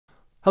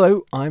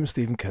Hello, I'm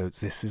Stephen Coates.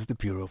 This is the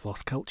Bureau of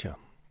Lost Culture.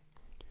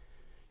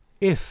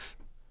 If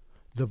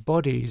the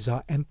bodies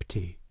are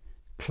empty,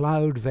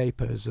 cloud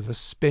vapours of the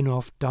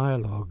spin-off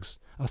dialogues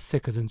are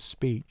thicker than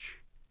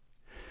speech.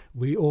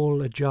 We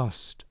all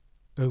adjust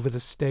over the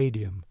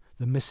stadium,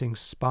 the missing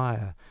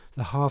spire,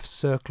 the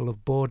half-circle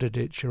of border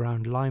ditch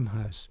around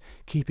Limehouse,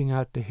 keeping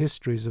out the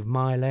histories of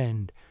Mile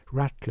End,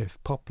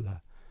 Ratcliffe,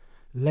 Poplar,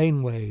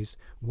 laneways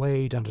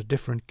weighed under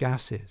different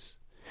gases,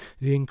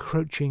 the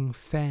encroaching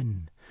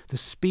fen. The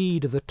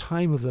speed of the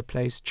time of the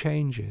place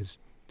changes.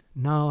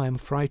 Now I am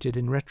frighted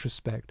in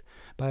retrospect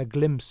by a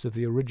glimpse of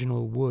the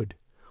original wood,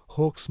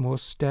 Hawksmoor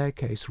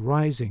staircase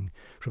rising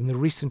from the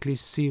recently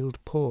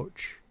sealed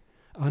porch,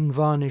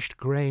 unvarnished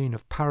grain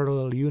of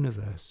parallel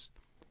universe.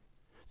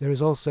 There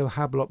is also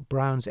Hablot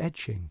Brown's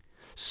etching,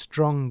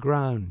 strong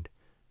ground.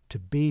 To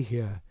be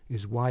here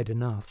is wide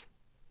enough.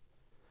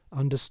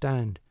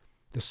 Understand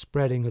the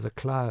spreading of the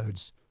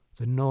clouds,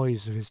 the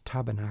noise of his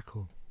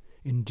tabernacle.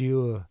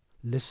 Endure,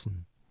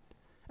 listen.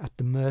 At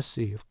the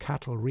mercy of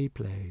cattle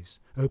replays,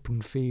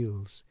 open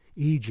fields,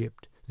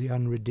 Egypt the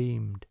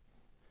unredeemed.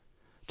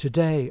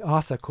 Today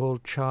Arthur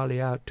called Charlie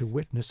out to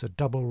witness a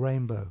double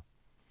rainbow.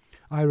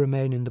 I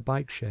remain in the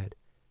bike shed,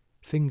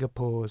 finger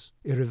paws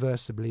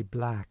irreversibly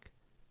black,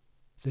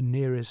 the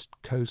nearest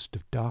coast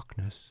of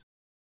darkness.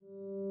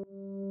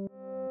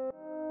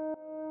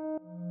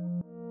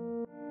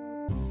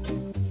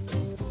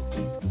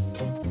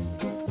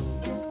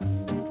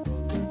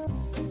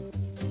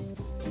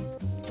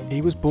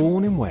 He was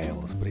born in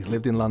Wales, but he's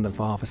lived in London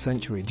for half a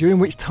century, during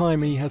which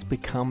time he has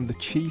become the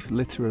chief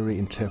literary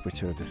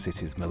interpreter of the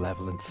city's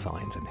malevolent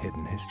signs and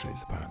hidden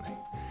histories, apparently.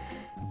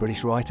 A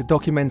British writer,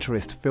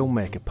 documentarist,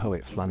 filmmaker,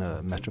 poet,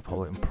 flaneur,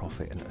 metropolitan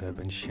prophet and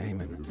urban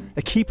shaman.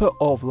 A keeper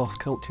of lost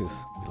cultures,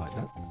 we like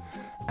that,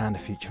 and a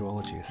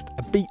futurologist.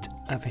 A beat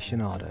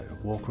aficionado,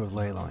 walker of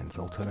ley lines,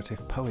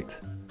 alternative poet.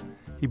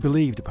 He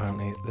believed,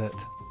 apparently,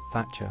 that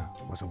Thatcher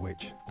was a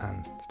witch,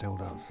 and still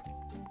does.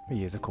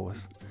 He is, of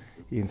course,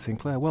 Ian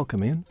Sinclair.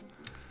 Welcome, Ian.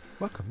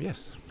 Welcome,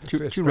 yes.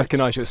 Do you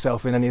recognise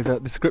yourself in any of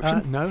that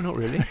description? No, not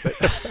really.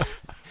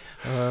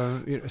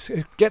 But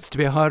it gets to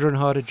be a harder and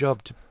harder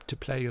job to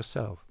play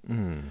yourself.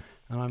 And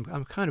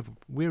I'm kind of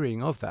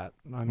wearying of that.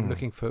 I'm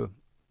looking for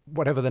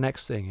whatever the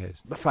next thing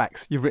is. The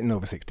facts. You've written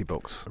over 60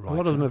 books. A lot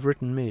of them have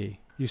written me.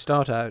 You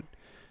start out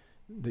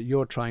that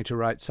you're trying to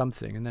write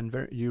something, and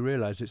then you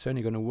realise it's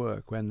only going to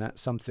work when that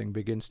something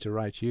begins to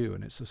write you,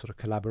 and it's a sort of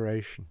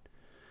collaboration.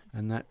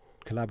 And that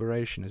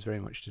collaboration is very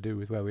much to do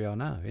with where we are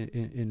now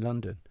in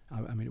London.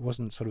 I mean, it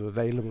wasn't sort of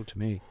available to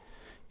me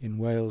in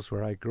Wales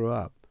where I grew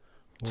up.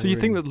 So you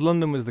think that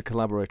London was the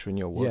collaborator in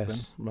your work? Yes,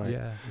 then? Right.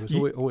 yeah, it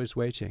was always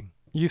waiting.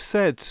 You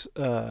said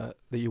that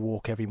you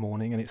walk every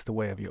morning, and it's the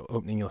way of your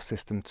opening your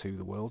system to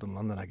the world and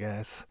London, I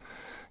guess,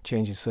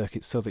 changing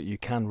circuits so that you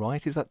can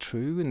write. Is that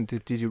true? And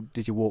did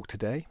you walk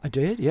today? I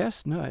did.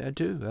 Yes. No, I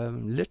do.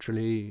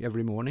 Literally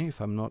every morning,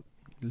 if I'm not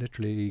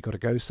literally got to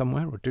go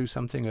somewhere or do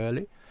something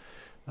early.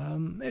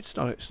 It's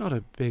not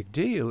a big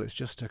deal. It's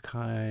just a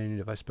kind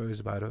of, I suppose,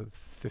 about a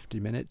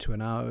 50-minute to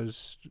an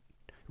hour's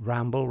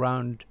ramble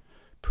round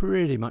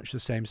pretty much the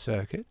same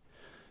circuit,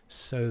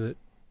 so that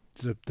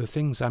the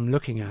things I'm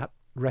looking at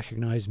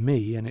recognise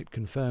me, and it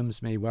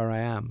confirms me where I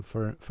am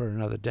for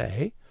another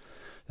day.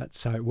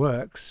 That's how it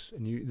works.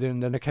 And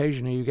then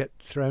occasionally you get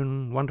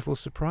thrown wonderful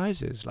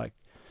surprises. Like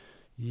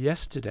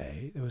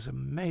yesterday, there was an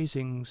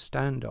amazing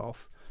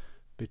standoff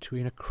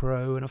between a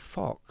crow and a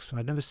fox.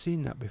 I'd never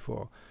seen that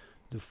before.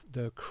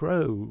 The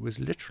crow was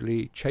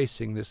literally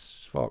chasing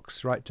this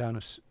fox right down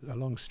a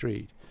long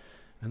street,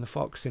 and the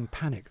fox, in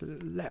panic,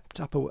 leapt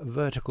up a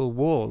vertical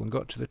wall and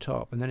got to the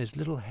top, and then his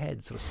little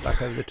head sort of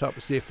stuck over the top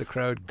to see if the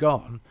crow had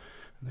gone.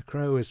 And the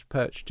crow was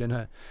perched in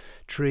a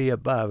tree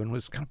above and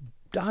was kind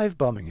of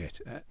dive-bombing it.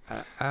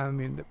 I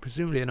mean,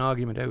 presumably an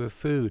argument over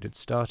food had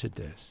started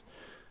this,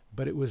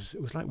 but it was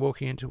like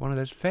walking into one of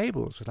those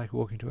fables. It was like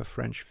walking to a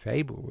French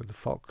fable with the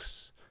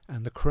fox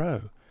and the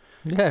crow.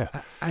 Yeah.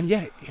 And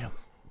yet,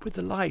 with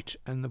the light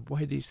and the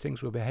way these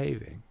things were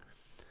behaving,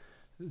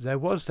 there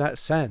was that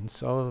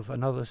sense of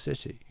another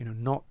city,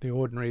 not the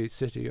ordinary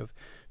city of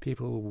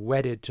people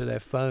wedded to their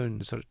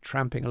phones, sort of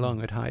tramping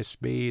along at high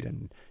speed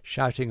and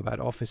shouting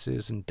about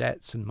offices and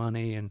debts and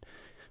money and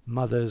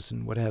mothers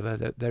and whatever.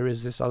 That there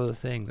is this other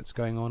thing that's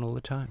going on all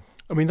the time.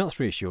 I mean, that's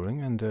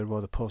reassuring and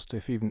rather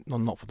positive, even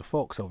not for the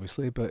fox,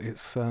 obviously, but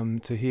it's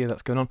to hear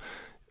that's going on.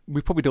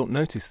 We probably don't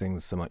notice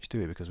things so much, do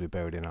we? Because we're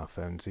buried in our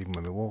phones, even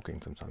when we're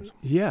walking sometimes.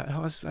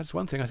 Yeah, that's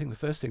one thing. I think the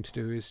first thing to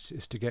do is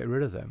to get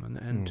rid of them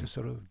and to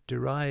sort of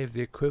derive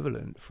the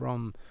equivalent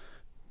from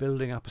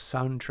building up a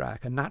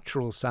soundtrack, a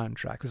natural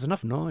soundtrack. There's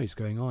enough noise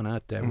going on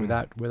out there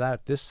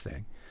without this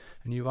thing,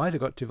 and you've either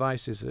got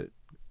devices that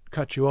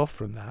cut you off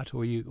from that,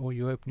 or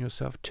you open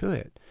yourself to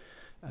it.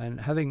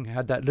 And having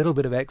had that little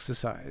bit of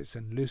exercise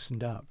and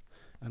loosened up,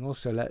 and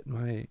also let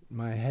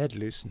my head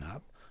loosen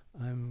up,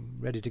 I'm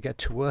ready to get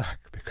to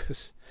work,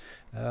 because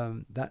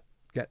that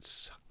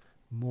gets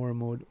more and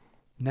more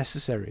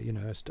necessary,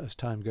 as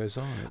time goes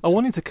on. I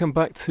wanted to come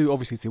back to,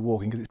 obviously, to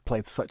walking, because it's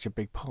played such a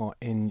big part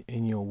in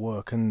your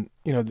work. And,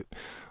 I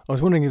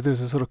was wondering if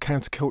there's a sort of the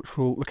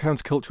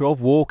counterculture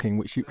of walking,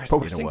 which you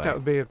probably in a way. I think that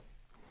would be a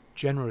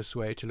generous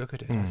way to look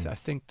at it. I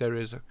think there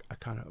is a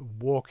kind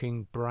of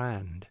walking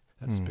brand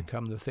that's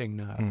become the thing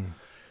now.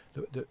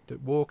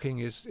 That walking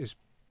is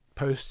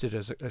posted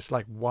as it's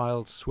like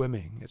wild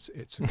swimming. It's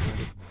a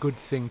kind of good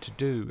thing to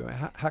do.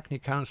 Hackney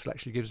Council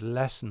actually gives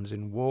lessons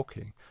in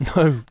walking.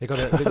 No, they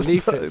got a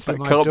leaflet through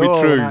my can't door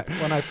be true.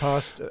 when I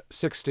passed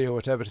 60 or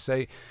whatever, to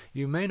say,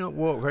 you may not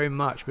walk very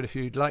much, but if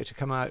you'd like to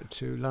come out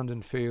to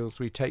London Fields,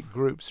 we take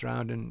groups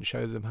around and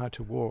show them how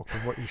to walk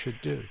and what you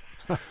should do.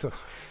 I thought,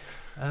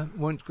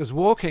 because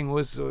walking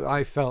was,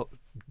 I felt,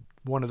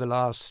 one of the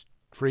last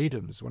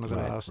freedoms, one of the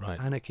last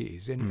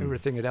anarchies.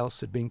 Everything else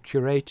had been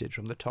curated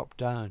from the top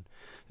down.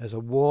 There's a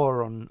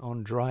war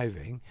on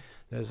driving.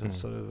 There's a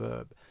sort of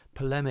a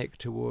polemic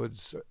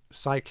towards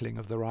cycling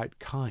of the right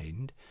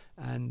kind,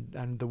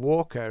 and the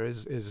walker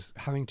is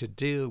having to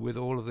deal with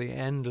all of the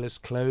endless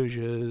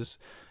closures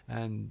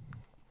and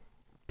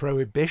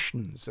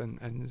prohibitions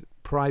and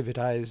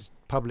privatized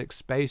public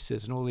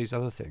spaces and all these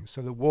other things.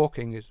 So the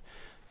walking is,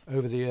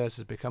 over the years,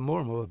 has become more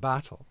and more of a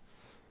battle.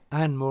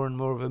 And more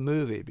of a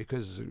movie,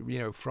 because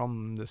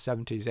from the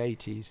 70s,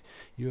 80s,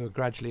 you were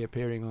gradually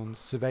appearing on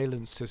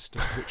surveillance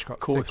systems, which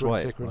got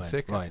thicker and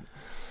thicker. Right.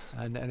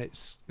 And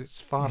it's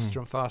faster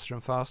and faster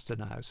and faster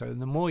now. So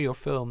the more you're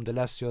filmed, the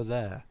less you're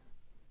there.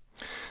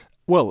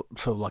 Well,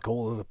 so like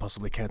all other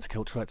possibly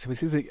countercultural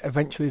activities, it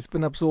eventually has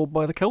been absorbed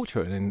by the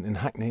culture. And in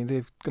Hackney,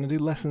 they're going to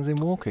do lessons in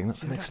walking.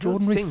 That's an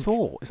extraordinary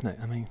thought, isn't it?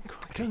 I mean,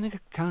 I don't think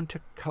a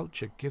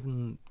counterculture,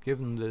 given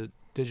the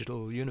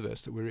digital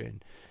universe that we're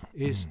in,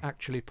 is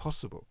actually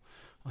possible.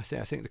 I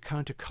think the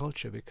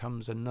counterculture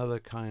becomes another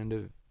kind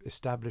of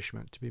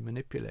establishment to be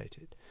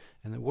manipulated,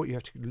 and that what you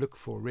have to look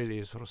for really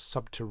is sort of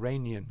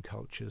subterranean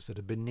cultures that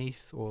are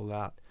beneath all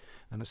that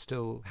and are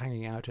still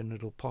hanging out in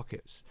little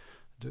pockets.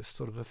 The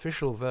sort of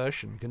official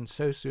version can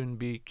so soon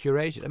be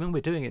curated. I mean,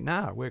 we're doing it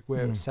now.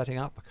 We're setting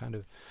up a kind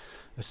of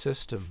a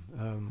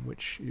system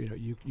which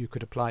you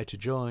could apply to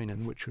join,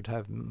 and which would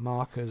have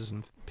markers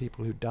and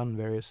people who've done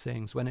various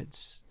things. When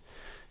it's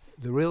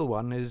the real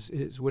one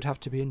would have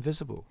to be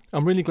invisible.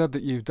 I'm really glad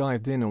that you've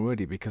dived in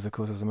already, because, of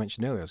course, as I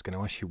mentioned earlier, I was going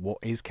to ask you what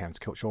is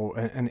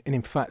counterculture, and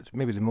in fact,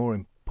 maybe the more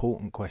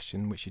important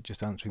question, which you're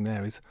just answering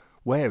there, is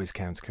where is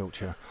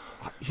counterculture?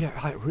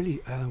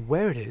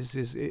 Where it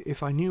is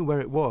if I knew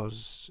where it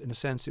was, in a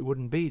sense, it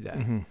wouldn't be there.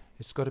 Mm-hmm.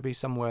 It's got to be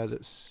somewhere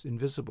that's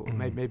invisible.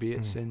 Maybe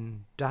it's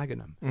in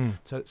Dagenham.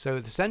 So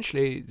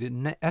essentially,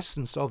 the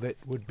essence of it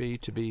would be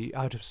to be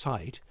out of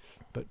sight,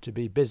 but to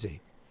be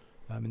busy.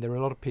 I mean, there are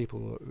a lot of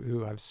people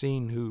who I've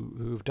seen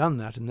who've done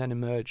that and then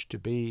emerged to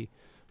be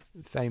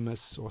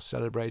famous or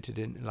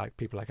celebrated, like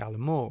people like Alan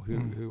Moore,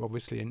 who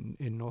obviously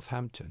in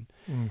Northampton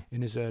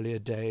in his earlier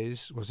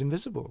days was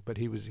invisible, but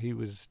he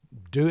was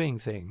doing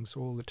things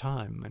all the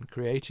time and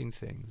creating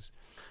things,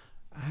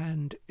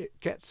 and it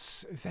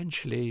gets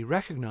eventually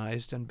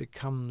recognized and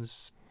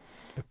becomes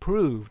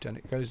approved, and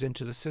it goes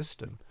into the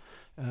system.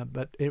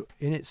 But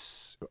in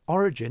its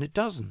origin, it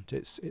doesn't.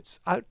 It's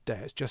out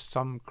there. It's just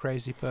some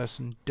crazy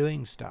person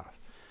doing stuff,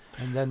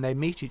 and then they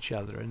meet each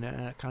other, and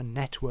a kind of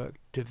network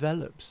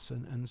develops,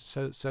 and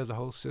so the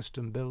whole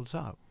system builds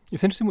up.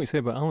 It's interesting what you say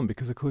about Alan,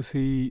 because, of course,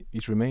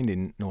 he's remained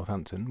in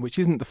Northampton, which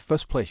isn't the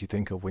first place you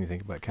think of when you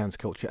think about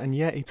counterculture. And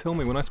yet, he told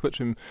me when I spoke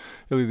to him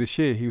earlier this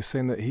year, he was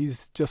saying that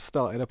he's just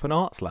started up an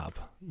arts lab.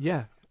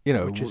 Yeah.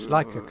 Which is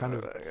like a kind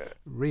of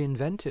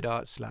reinvented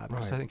arts lab.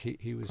 Right. I think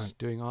he was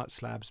doing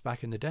arts labs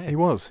back in the day. He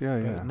was,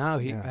 yeah. Now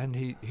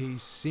he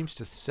seems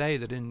to say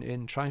that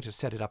in trying to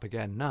set it up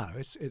again now,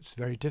 it's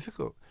very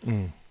difficult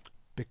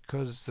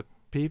because the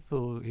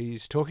people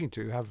he's talking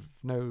to have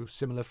no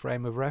similar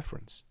frame of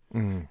reference.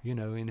 In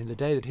the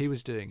day that he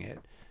was doing it,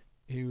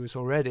 he was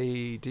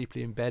already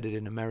deeply embedded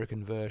in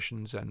American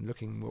versions and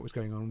looking what was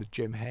going on with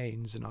Jim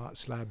Haynes and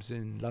arts labs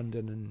in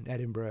London and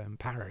Edinburgh and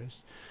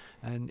Paris.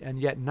 And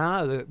yet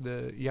now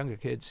the younger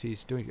kids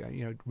he's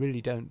doing,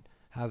 really don't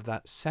have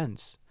that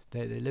sense.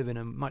 They live in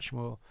a much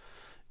more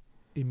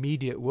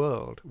immediate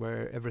world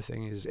where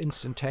everything is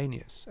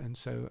instantaneous. And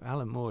so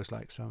Alan Moore is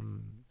like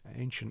some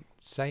ancient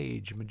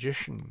sage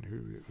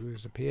magician who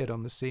has appeared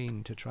on the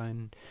scene to try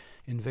and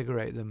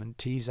invigorate them and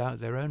tease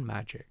out their own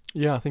magic.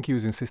 Yeah, I think he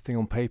was insisting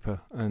on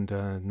paper and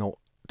not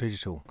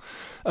digital.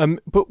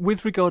 But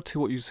with regard to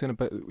what you were saying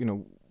about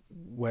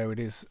where it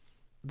is,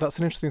 that's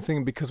an interesting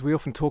thing, because we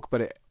often talk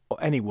about it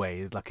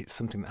anyway, like it's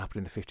something that happened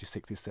in the 50s,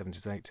 60s,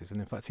 70s, 80s,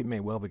 and in fact it may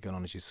well be going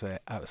on, as you say,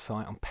 out of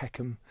sight on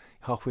Peckham,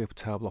 halfway up a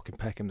tower block in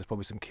Peckham. There's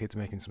probably some kids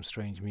making some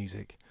strange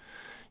music.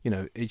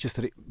 It's just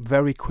that it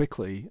very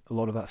quickly, a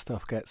lot of that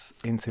stuff gets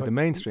into the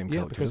mainstream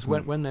culture. Because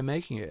when they're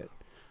making it,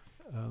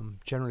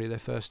 generally their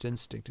first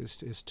instinct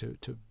is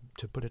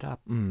to put it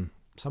up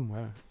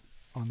somewhere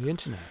on the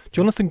internet.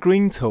 Jonathan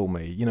Green told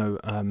me, I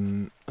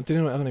don't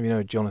know if you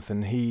know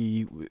Jonathan.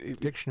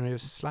 Dictionary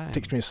of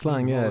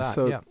Slang. Yeah.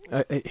 So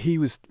we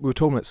were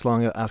talking about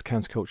slang as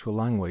countercultural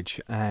language,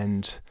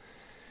 and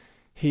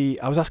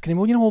I was asking him,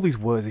 well, all these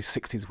words, these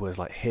 60s words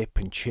like hip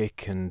and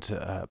chick and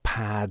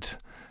pad,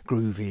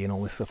 groovy and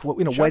all this stuff.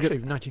 Which where actually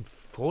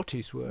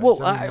 1940s words.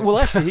 Well,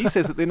 actually, he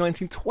says that the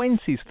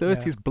 1920s,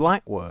 30s Yeah.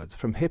 black words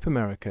from hip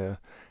America,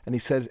 and he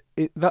said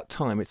that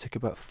time it took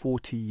about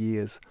 40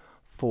 years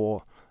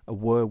for a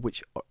word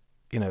which,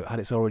 had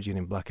its origin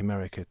in black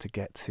America to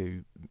get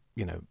to,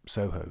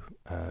 Soho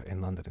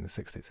in London in the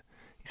 60s.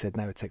 He said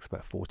now it takes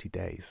about 40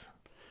 days.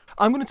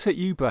 I'm going to take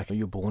you back.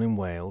 You're born in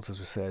Wales, as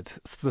we said,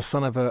 the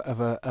son of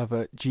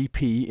a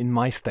GP in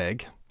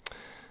Maesteg,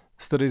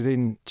 studied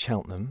in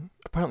Cheltenham.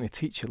 Apparently, a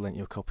teacher lent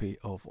you a copy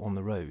of On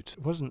the Road.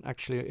 It wasn't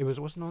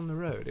On the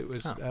Road. It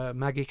was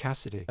Maggie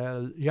Cassidy,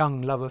 a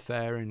young love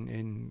affair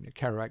in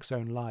Kerouac's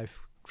own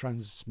life,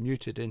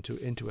 transmuted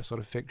into a sort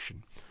of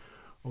fiction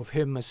of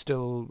him as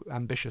still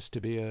ambitious to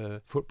be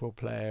a football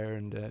player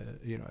and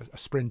a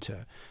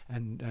sprinter,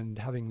 and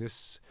having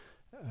this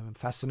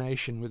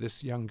fascination with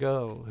this young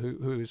girl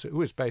who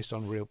is based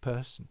on a real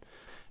person.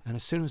 And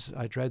as soon as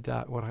I'd read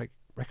that, what I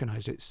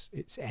recognised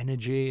its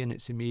energy and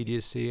its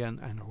immediacy,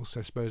 and also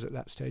I suppose at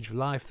that stage of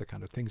life the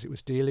kind of things it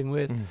was dealing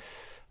with.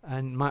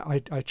 And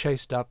I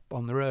chased up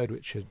On the Road,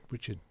 which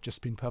had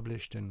just been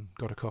published, and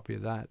got a copy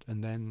of that,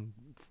 and then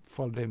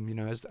followed him,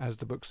 as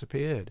the books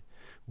appeared.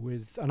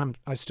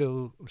 I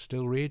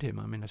still read him.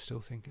 I mean, I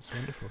still think it's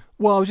wonderful.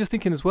 Well, I was just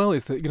thinking as well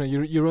is that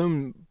your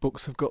own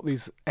books have got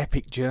these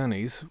epic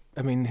journeys.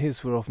 I mean,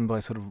 his were often by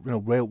sort of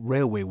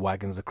railway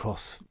wagons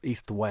across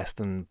east to west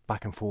and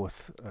back and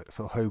forth,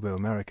 sort of hobo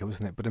America,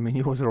 wasn't it? But I mean,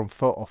 yours are on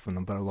foot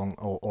often, but along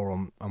or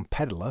on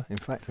peddler. In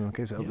fact, in the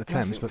case of the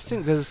Thames. I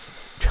think there's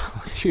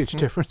a huge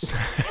difference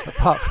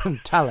apart from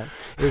talent.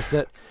 Is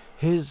that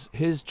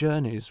his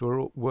journeys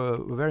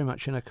were very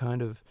much in a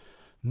kind of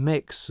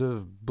mix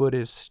of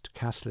Buddhist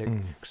Catholic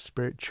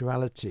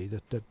spirituality,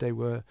 that they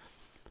were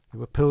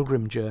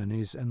pilgrim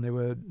journeys, and they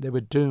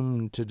were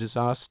doomed to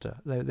disaster.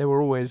 They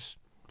were always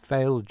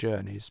failed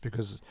journeys,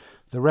 because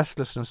the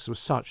restlessness was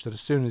such that as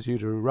soon as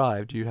you'd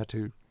arrived you had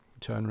to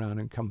turn around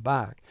and come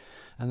back,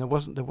 and there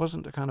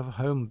wasn't a kind of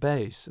home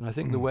base. And I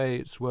think the way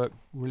it's worked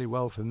really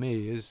well for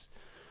me is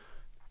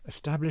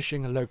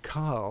establishing a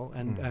locale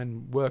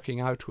and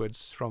working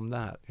outwards from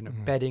that,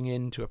 bedding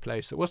into a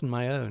place that wasn't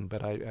my own,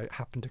 but I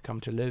happened to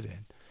come to live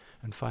in,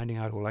 and finding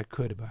out all I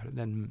could about it,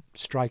 then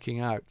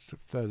striking out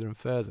further and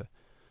further.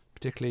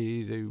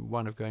 Particularly the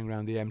one of going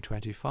around the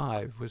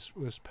M25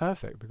 was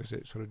perfect, because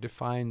it sort of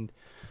defined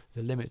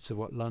the limits of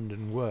what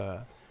London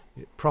were.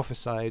 It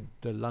prophesied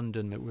the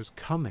London that was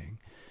coming,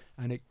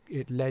 and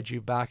it led you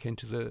back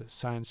into the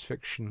science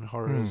fiction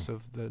horrors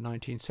of the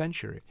 19th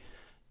century.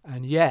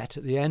 And yet,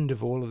 at the end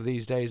of all of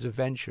these days of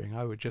venturing,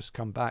 I would just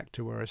come back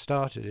to where I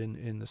started,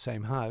 in the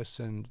same house,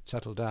 and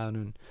settle down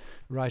and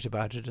write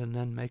about it, and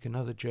then make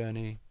another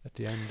journey at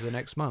the end of the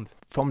next month.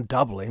 From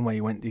Dublin, where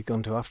you'd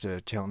gone to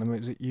after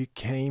Cheltenham, you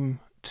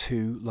came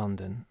to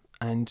London,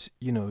 and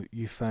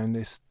you found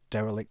this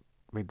derelict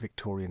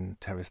mid-Victorian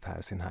terraced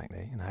house in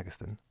Hackney, in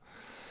Haggerston,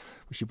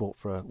 which you bought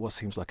for what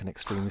seems like an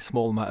extremely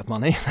small amount of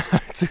money,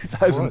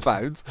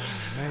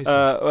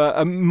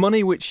 £2,000.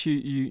 Money which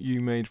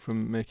you made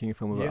from making a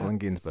film about Allen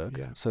Ginsberg.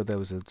 Yeah. So there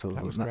was a sort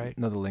of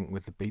another link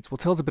with the Beats. Well,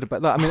 tell us a bit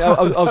about that. I mean,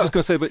 I was just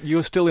going to say, but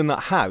you're still in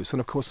that house, and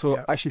of course,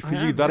 actually for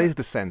you, that is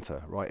the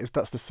centre, right?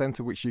 That's the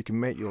centre which you can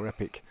make your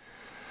epic,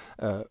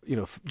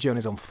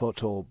 journeys on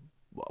foot or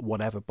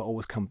whatever, but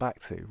always come back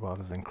to,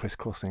 rather than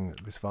crisscrossing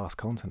this vast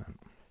continent.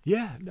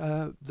 Yeah,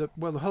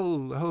 the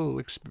whole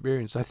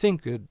experience, I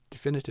think the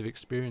definitive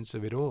experience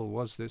of it all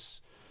was this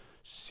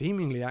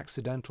seemingly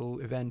accidental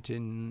event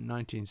in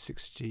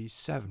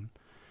 1967.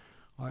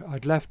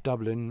 I'd left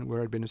Dublin,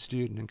 where I'd been a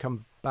student, and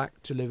come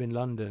back to live in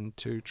London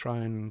to try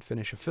and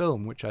finish a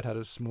film which I'd had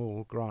a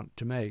small grant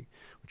to make,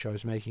 which I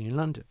was making in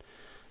London.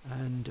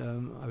 And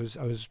I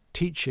was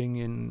teaching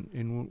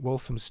in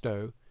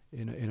Walthamstow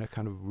in a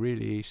kind of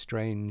really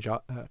strange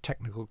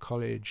technical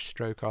college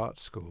stroke art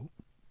school.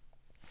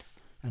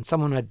 And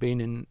someone I'd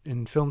been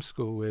in film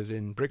school with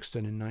in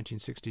Brixton in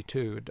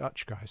 1962, a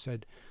Dutch guy,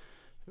 said,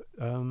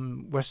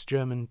 West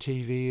German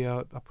TV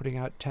are putting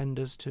out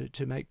tenders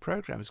to make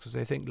programmes, because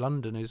they think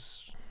London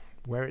is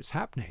where it's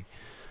happening.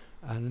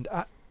 And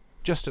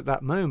just at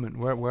that moment,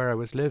 where I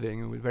was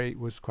living, it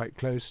was quite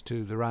close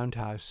to the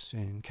Roundhouse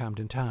in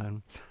Camden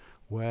Town,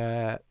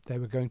 where they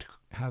were going to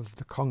have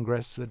the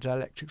Congress, the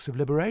Dialectics of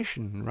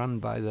Liberation, run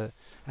by the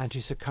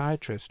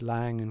anti-psychiatrists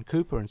Lang and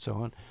Cooper and so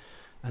on.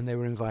 And they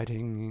were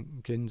inviting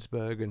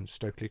Ginsberg and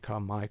Stokely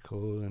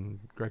Carmichael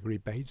and Gregory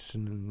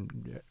Bateson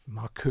and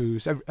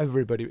Marcuse,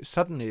 everybody.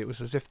 Suddenly it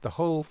was as if the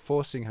whole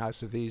forcing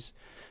house of these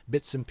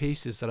bits and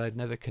pieces that I'd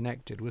never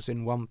connected was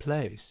in one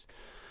place.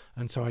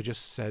 And so I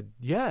just said,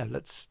 yeah,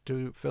 let's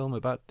do a film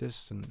about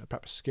this, and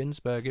perhaps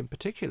Ginsberg in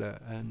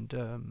particular. And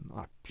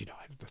I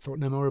thought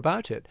no more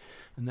about it.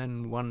 And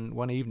then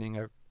one evening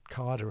a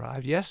card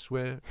arrived. Yes,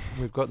 we've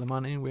got the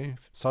money. We're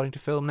starting to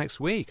film next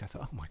week. I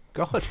thought, oh my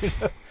God!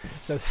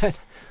 So then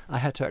I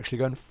had to actually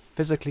go and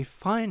physically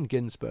find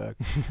Ginsberg,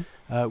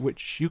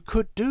 which you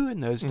could do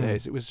in those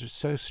days. It was just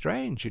so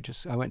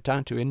strange. I went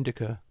down to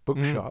Indica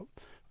Bookshop,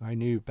 I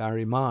knew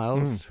Barry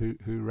Miles, who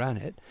ran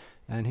it,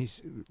 and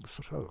he's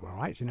sort of, all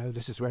right,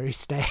 this is where he's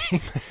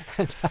staying.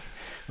 And I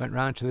went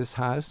round to this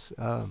house,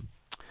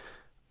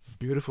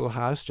 beautiful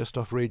house just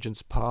off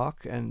Regent's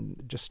Park,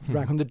 and just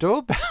rang on the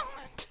doorbell.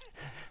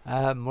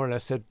 More or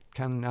less said,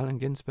 can Allen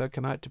Ginsberg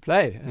come out to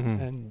play?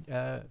 And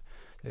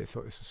they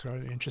thought this was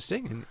really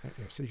interesting, and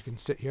so you can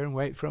sit here and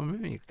wait for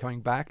him. He's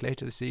coming back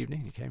later this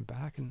evening. He came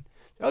back, and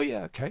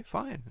yeah, okay,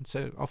 fine. And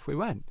so off we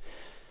went.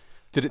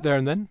 Did it there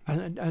and then?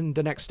 And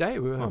the next day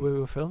we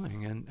were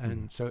filming,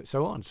 and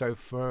so on. So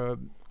for a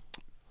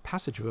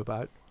passage of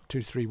about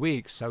 2-3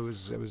 weeks, I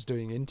was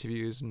doing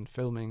interviews and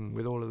filming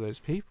with all of those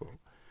people.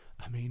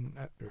 I mean,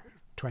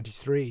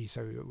 23,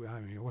 so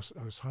I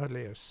was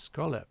hardly a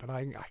scholar, but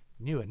I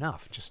knew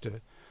enough just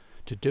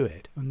to do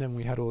it. And then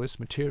we had all this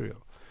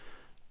material.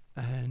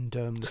 And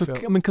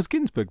because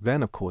Ginsberg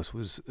then, of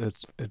course,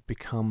 had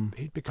become...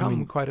 He'd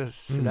become quite a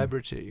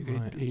celebrity.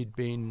 Right. He'd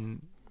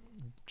been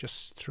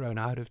just thrown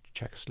out of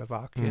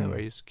Czechoslovakia, where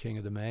he's King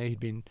of the May. He'd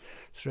been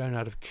thrown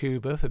out of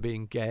Cuba for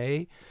being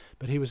gay,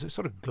 but he was a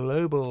sort of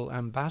global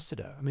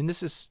ambassador. I mean,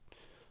 this is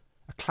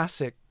a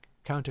classic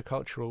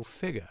countercultural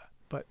figure,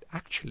 but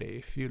actually,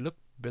 if you look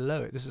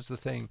below it, this is the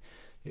thing,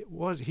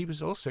 he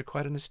was also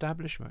quite an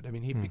establishment. I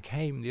mean, he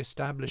became the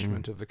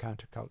establishment of the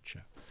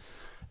counterculture.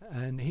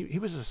 And he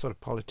was a sort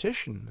of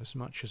politician as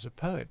much as a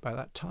poet by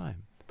that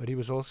time. But he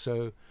was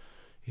also...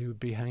 He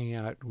would be hanging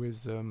out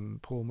with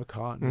Paul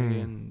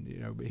McCartney,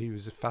 and he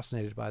was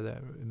fascinated by the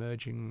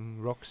emerging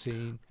rock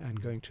scene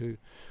and going to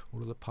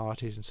all of the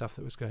parties and stuff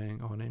that was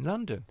going on in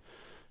London.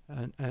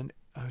 And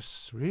I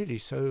was really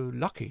so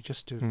lucky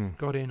just to have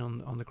got in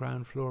on the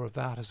ground floor of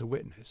that as a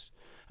witness.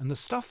 And the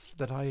stuff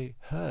that I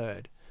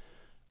heard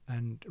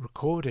and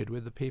recorded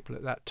with the people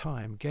at that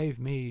time gave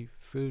me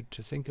food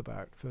to think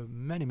about for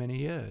many, many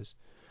years.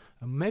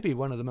 And maybe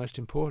one of the most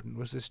important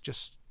was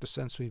just the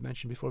sense we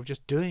mentioned before of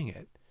just doing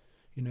it.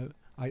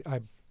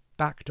 I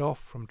backed off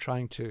from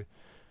trying to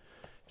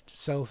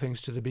sell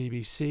things to the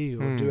BBC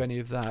or do any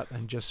of that,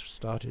 and just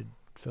started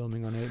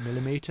filming on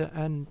 8mm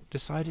and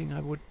deciding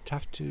I would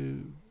have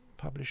to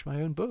publish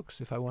my own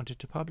books if I wanted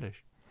to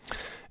publish.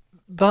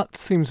 That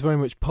seems very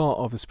much part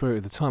of the spirit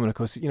of the time. And of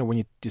course, when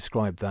you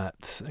describe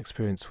that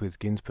experience with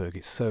Ginsberg,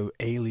 it's so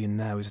alien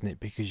now, isn't it?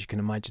 Because you can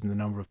imagine the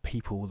number of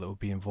people that would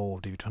be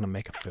involved if you're trying to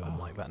make a film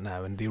like that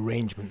now, and the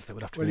arrangements that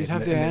would have to be made. Well,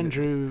 you'd have the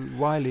Andrew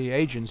Wiley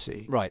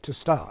agency to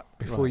start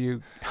before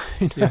you...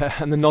 Yeah,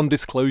 and the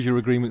non-disclosure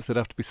agreements that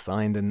have to be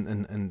signed,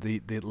 and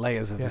the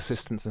layers of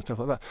assistance and stuff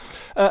like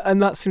that.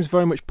 And that seems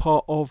very much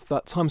part of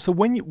that time. So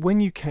when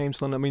you came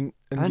to London, I mean...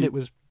 And it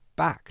was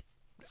backed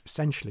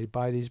essentially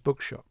by these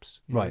bookshops,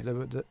 right?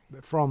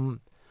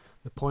 From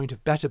the point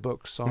of Better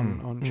Books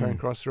on Charing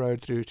Cross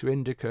Road through to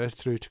Indica,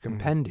 through to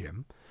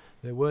Compendium,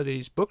 there were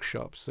these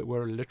bookshops that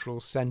were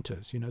literal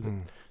centres.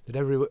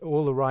 That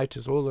all the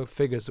writers, all the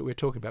figures that we're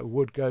talking about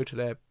would go to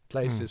their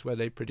places where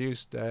they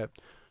produced their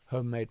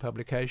homemade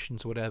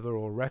publications, or whatever,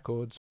 or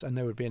records, and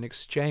there would be an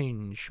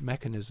exchange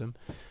mechanism,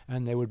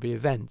 and there would be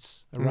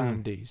events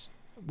around these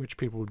which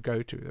people would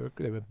go to.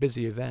 They were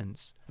busy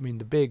events. I mean,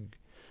 the big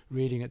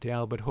reading at the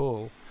Albert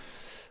Hall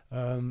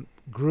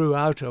grew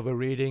out of a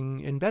reading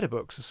in Better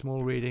Books, a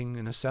small reading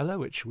in a cellar,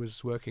 which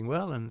was working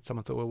well, and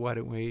someone thought, well, why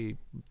don't we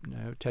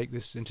take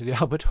this into the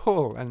Albert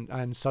Hall?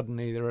 And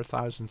suddenly there are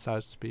thousands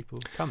of people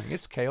coming.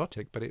 It's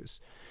chaotic, but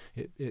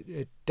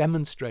it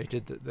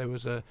demonstrated that there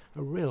was a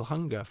real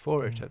hunger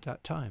for it at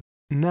that time.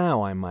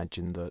 Now I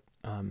imagine that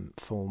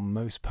for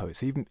most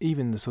poets,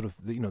 even the sort of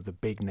the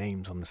big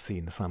names on the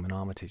scene, the Simon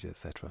Armitage,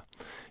 etc.,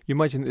 you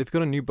imagine that if you've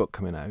got a new book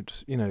coming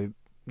out,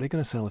 they're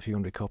going to sell a few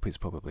hundred copies,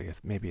 probably,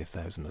 maybe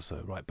 1,000 or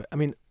so, right? But, I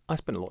mean, I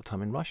spent a lot of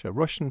time in Russia.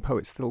 Russian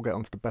poets still get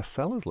onto the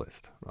bestsellers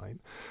list, right?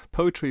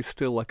 Poetry is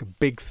still like a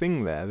big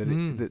thing there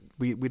that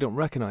we don't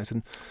recognise.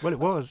 Well, it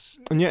was.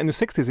 And yet in the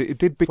 60s, it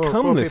did become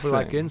for this people thing.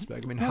 like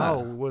Ginsberg. I mean,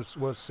 Hull was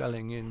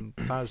selling in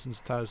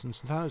thousands and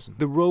thousands.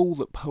 The role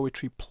that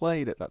poetry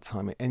played at that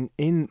time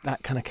in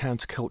that kind of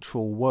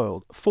countercultural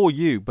world, for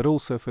you, but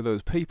also for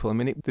those people, I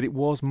mean, it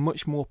was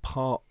much more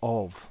part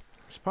of...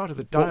 It's part of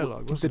the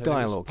dialogue, wasn't it? The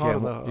dialogue, it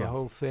was part of the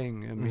whole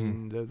thing. I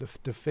mean,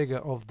 the figure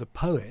of the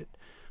poet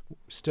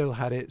still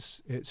had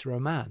its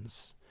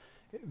romance,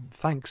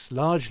 thanks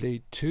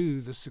largely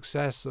to the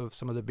success of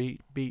some of the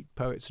beat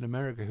poets in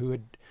America who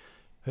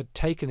had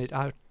taken it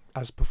out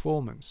as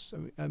performance.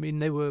 I mean,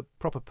 they were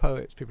proper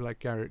poets, people like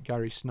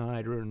Gary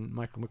Snyder and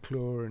Michael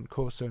McClure and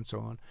Corso and so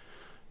on.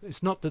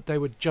 It's not that they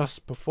were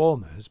just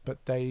performers,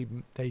 but they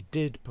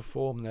did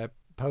perform their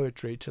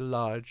poetry to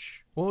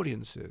large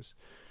audiences.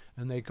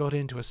 And they got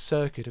into a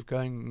circuit of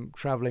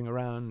travelling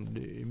around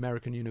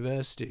American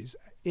universities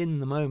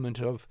in the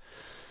moment of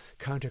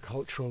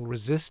countercultural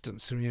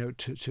resistance,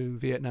 to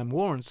Vietnam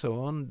War and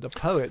so on. The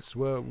poets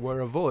were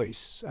a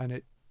voice, and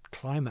it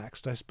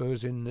climaxed, I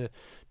suppose, in the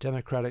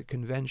Democratic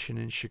Convention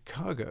in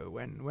Chicago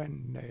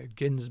when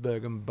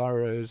Ginsberg and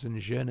Burroughs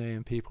and Genet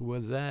and people were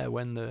there,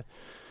 when the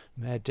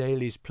Mayor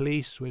Daley's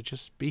police were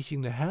just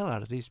beating the hell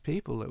out of these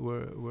people that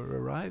were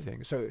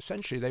arriving. So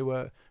essentially, they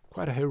were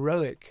quite a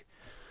heroic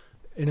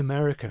in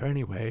America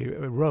anyway,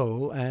 a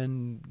role,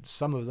 and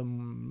some of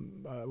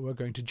them were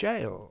going to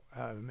jail.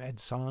 Ed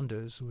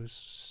Sanders was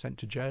sent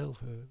to jail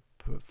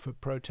for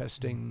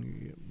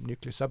protesting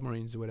nuclear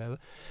submarines or whatever.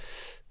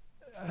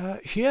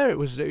 Here it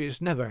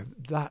was never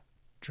that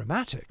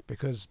dramatic,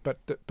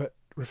 but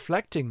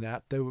reflecting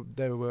that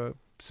there were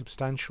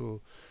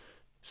substantial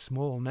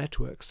small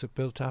networks that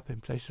built up in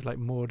places like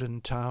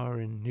Morden Tower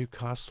in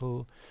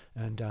Newcastle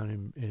and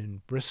down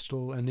in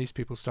Bristol, and these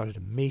people started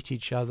to meet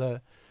each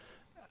other.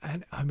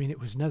 And I mean, it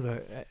was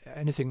never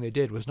anything they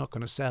did was not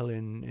going to sell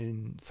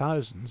in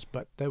thousands,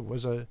 but there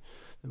was a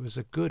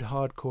good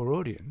hardcore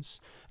audience,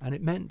 and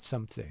it meant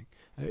something.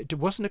 It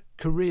wasn't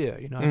a career,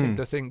 you know. I think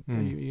the thing,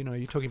 you know,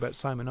 you're talking about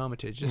Simon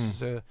Armitage. This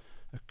is a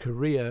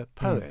career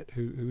poet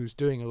who's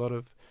doing a lot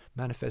of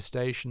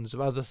manifestations of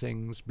other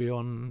things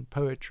beyond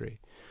poetry.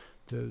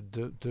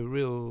 The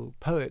real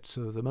poets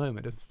of the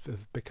moment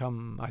have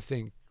become, I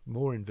think,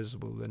 more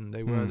invisible than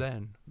they were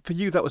then. For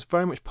you, that was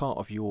very much part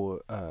of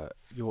your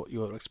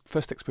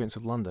first experience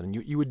of London. And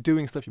you were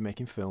doing stuff. You're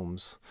making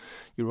films.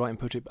 You're writing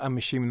poetry. I'm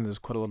assuming there's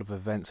quite a lot of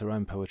events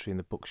around poetry in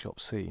the bookshop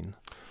scene.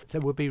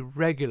 There would be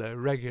regular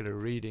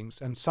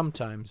readings, and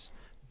sometimes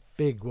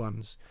big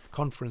ones,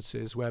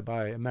 conferences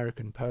whereby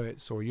American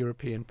poets or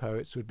European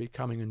poets would be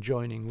coming and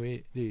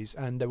joining these,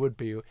 and there would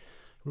be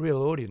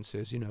real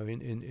audiences, you know,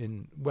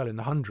 in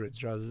the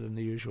hundreds rather than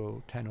the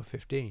usual 10 or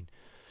 15.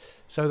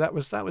 So that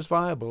was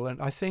viable,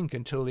 and I think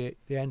until the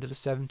end of the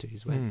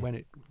 70s,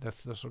 when the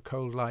sort of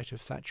cold light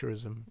of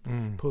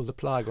Thatcherism pulled the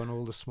plug on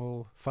all the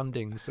small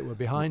fundings that were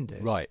behind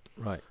it. Right.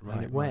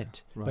 And it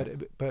went.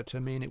 Right. But I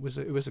mean, it was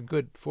a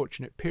good,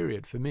 fortunate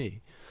period for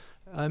me.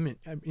 I mean,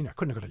 you know, I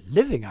couldn't have got a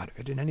living out of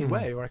it in any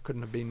way, or I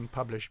couldn't have been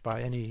published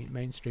by any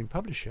mainstream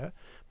publisher.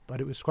 But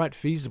it was quite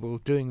feasible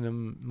doing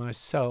them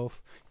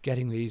myself,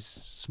 getting these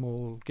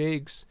small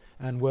gigs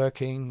and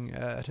working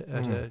at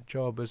a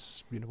job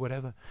as, you know,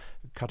 whatever,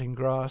 cutting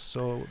grass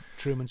or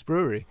Truman's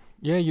Brewery.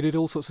 Yeah, you did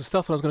all sorts of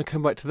stuff, and I was going to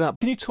come back to that.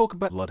 Can you talk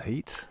about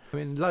Ludheat? I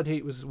mean,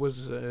 Ludheat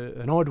was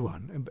an odd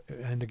one,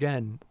 and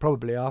again,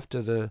 probably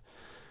after the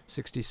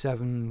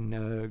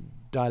 67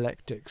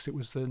 dialectics, it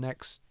was the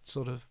next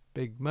sort of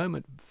big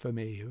moment for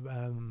me,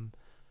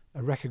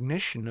 a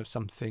recognition of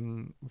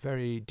something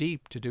very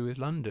deep to do with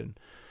London,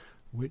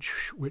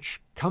 which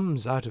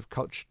comes out of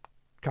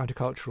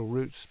countercultural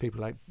roots.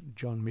 People like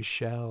John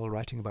Michel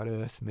writing about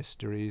earth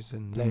mysteries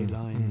and ley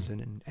lines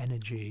and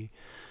energy,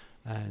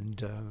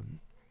 and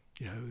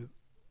you know,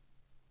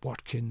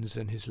 Watkins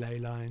and his ley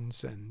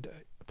lines, and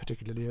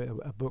particularly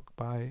a book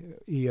by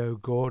E.O.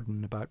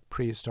 Gordon about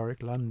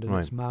prehistoric London,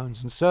 its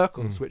mounds and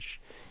circles,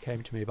 which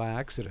came to me by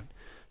accident.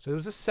 So there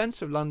was a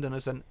sense of London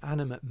as an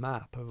animate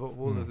map of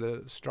all of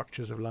the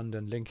structures of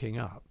London linking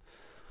up.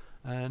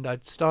 And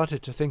I'd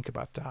started to think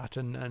about that,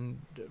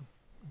 and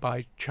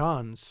by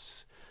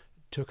chance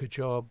took a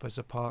job as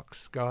a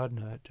parks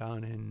gardener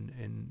down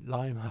in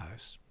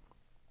Limehouse,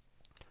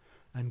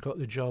 and got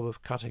the job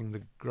of cutting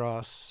the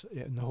grass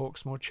in the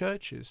Hawksmoor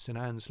churches, St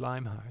Anne's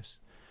Limehouse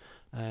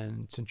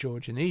and St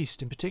George in the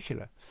East in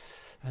particular.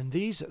 And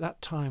these at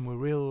that time were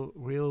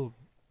real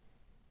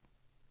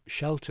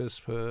shelters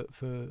for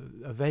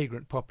a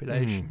vagrant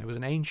population. There was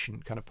an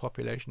ancient kind of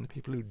population, the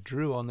people who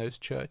drew on those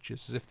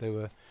churches as if they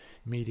were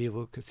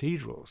medieval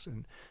cathedrals,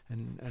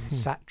 and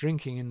sat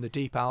drinking in the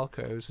deep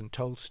alcoves and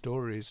told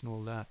stories and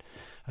all that.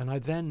 And I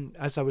then,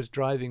 as I was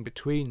driving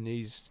between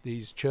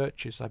these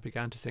churches, I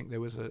began to think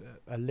there was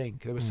a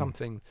link. There was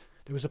something,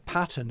 there was a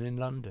pattern in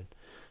London.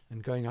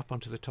 And going up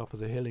onto the top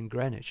of the hill in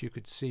Greenwich, you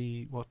could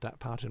see what that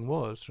pattern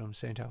was from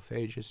St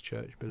Alphagia's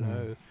Church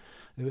below.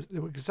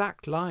 There were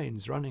exact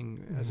lines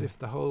running as if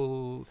the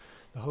whole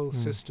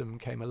system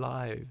came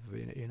alive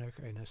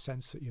in a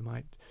sense that you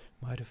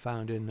might have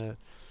found in the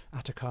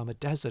Atacama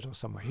Desert or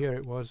somewhere. Here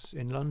it was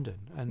in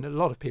London, and a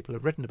lot of people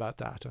have written about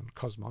that on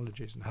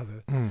cosmologies and how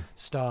the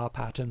star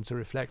patterns are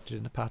reflected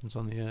in the patterns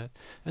on the Earth.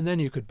 And then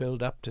you could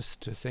build up to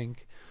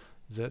think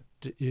that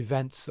the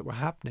events that were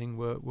happening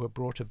were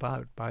brought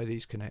about by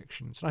these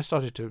connections. And I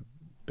started to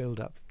build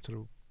up sort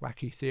of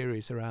wacky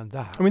theories around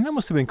that. I mean, that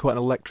must have been quite an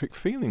electric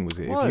feeling, was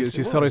it? If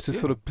you started to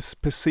sort of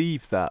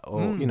perceive that,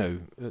 or you know,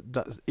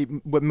 that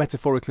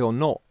metaphorically or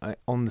not,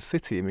 on the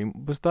city. I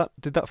mean,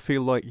 did that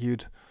feel like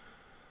you'd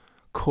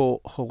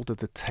caught hold of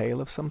the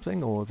tail of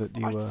something, or that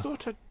you were? I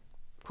thought I'd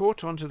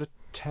caught onto the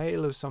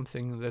tail of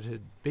something that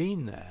had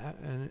been there,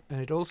 and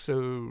it also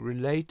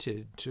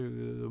related to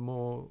the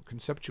more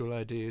conceptual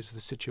ideas of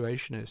the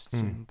situationists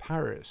in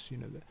Paris. You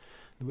know,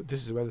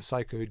 this is where the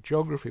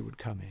psychogeography would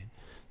come in.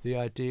 The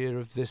idea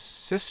of this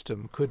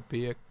system could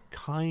be a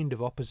kind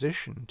of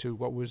opposition to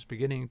what was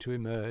beginning to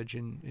emerge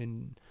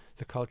in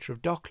the culture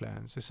of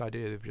Docklands, this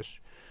idea of just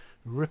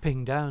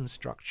ripping down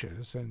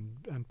structures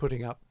and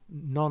putting up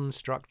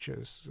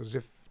non-structures as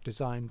if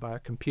designed by a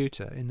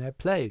computer in their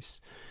place,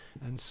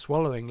 and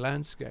swallowing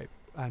landscape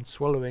and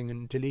swallowing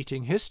and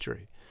deleting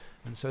history.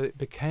 And so it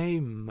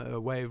became a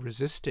way of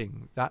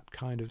resisting that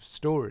kind of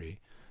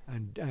story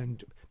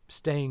and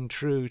staying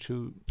true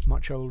to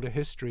much older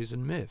histories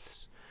and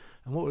myths.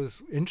 And what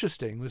was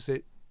interesting was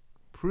it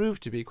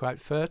proved to be quite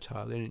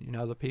fertile in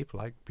other people,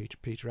 like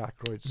Peter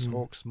Ackroyd's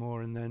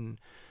Hawksmoor, and then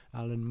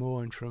Alan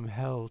Moore and From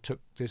Hell took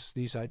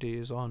these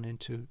ideas on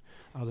into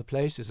other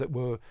places that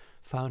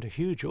found a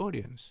huge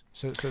audience.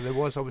 So there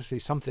was obviously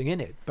something in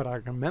it, but I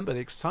remember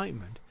the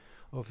excitement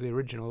of the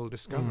original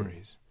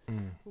discoveries,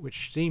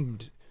 which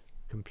seemed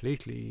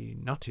completely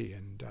nutty,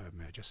 and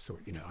I just thought,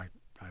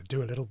 I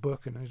do a little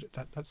book and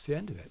that's the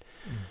end of it.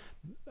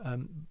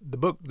 The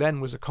book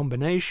then was a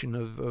combination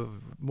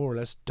of more or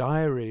less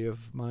diary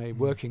of my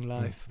working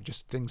life,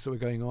 just things that were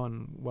going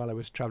on while I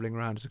was travelling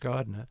around as a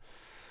gardener,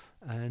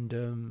 and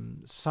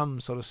some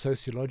sort of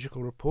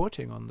sociological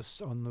reporting on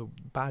the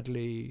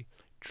badly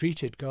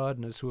treated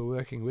gardeners who were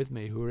working with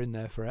me, who were in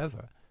there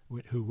forever,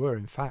 who were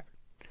in fact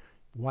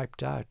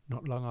wiped out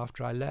not long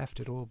after I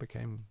left. It all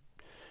became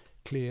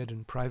cleared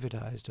and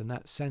privatized, and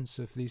that sense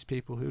of these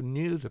people who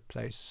knew the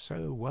place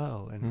so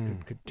well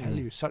and could tell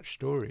you such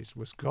stories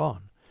was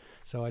gone.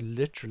 So I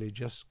literally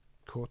just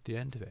caught the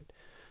end of it,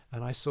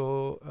 and I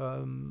saw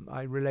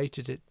I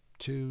related it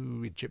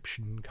to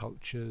Egyptian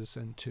cultures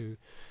and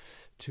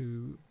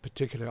to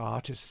particular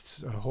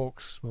artists,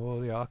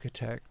 Hawksmoor, the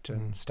architect,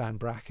 and Stan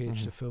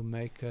Brakhage, the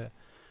filmmaker,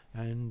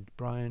 and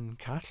Brian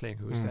Catling,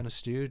 who was then a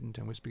student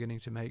and was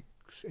beginning to make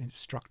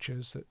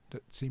structures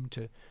that seemed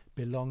to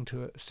belong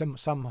to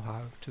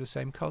somehow to the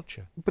same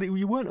culture. But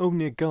you weren't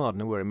only a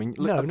gardener, were you? I mean,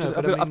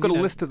 I've got a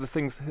list of the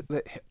things,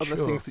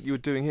 things that you were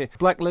doing here.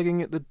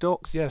 Blacklegging at the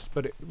docks. Yes,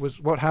 but it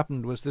was what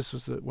happened was this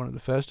was one of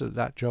the first of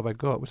that job I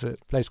got was a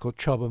place called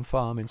Chobham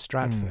Farm in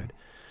Stratford,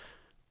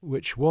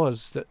 which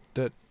was that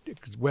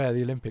where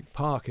the Olympic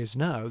Park is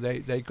now.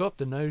 They got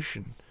the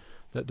notion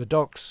that the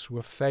docks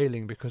were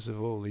failing because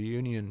of all the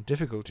union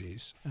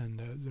difficulties and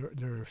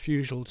the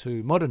refusal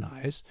to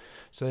modernise.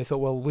 So they thought,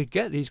 well, we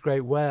get these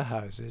great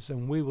warehouses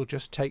and we will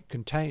just take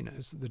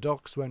containers. The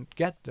docks won't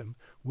get them.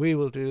 We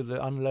will do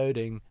the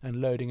unloading and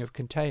loading of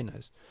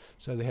containers.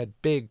 So they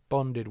had big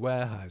bonded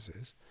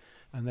warehouses,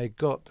 and they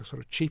got the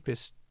sort of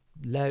cheapest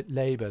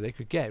labour they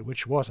could get,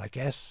 which was, I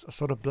guess, a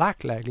sort of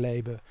blackleg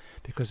labour,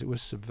 because it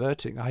was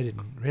subverting. I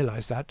didn't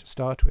realise that to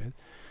start with.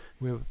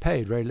 We were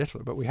paid very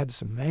little, but we had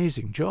this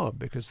amazing job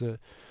because the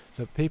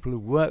people who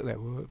worked there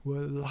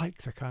were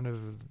like the kind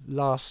of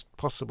last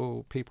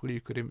possible people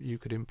you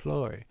could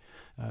employ.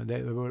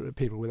 They were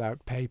people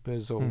without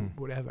papers or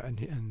whatever,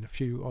 and a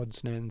few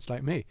odds and ends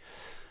like me.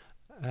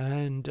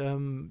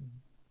 And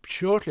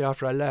shortly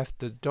after I left,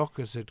 the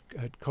dockers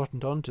had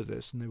cottoned onto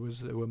this, and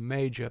there were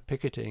major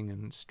picketing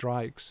and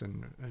strikes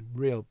and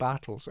real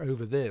battles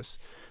over this.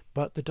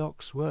 But the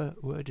docks were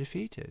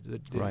defeated.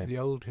 The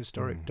old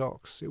historic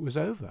docks, it was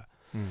over.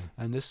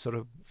 And this sort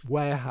of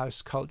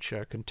warehouse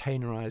culture,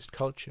 containerized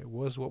culture,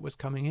 was what was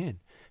coming in.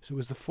 So it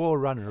was the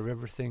forerunner of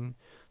everything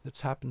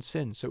that's happened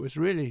since. So it was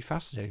really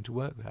fascinating to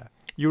work there.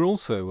 You're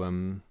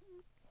also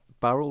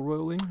barrel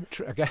rolling?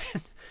 Again,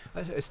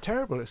 it's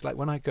terrible. It's like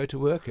when I go to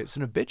work, it's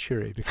an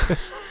obituary,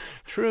 because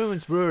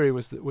Truman's Brewery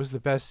was the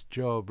best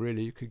job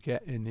really you could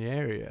get in the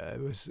area.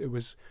 It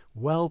was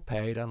well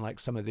paid, unlike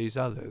some of these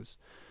others.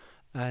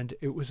 And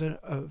it was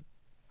a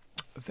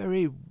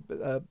very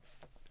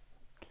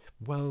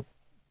well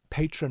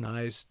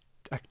patronized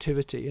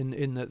activity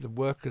in that the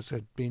workers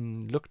had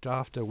been looked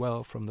after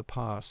well from the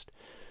past,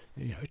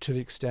 to the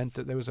extent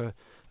that there was a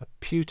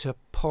pewter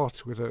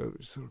pot with a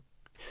sort of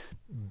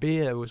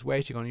beer was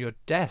waiting on your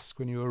desk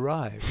when you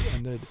arrived,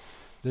 and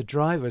the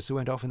drivers who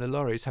went off in the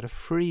lorries had a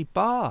free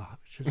bar,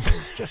 which was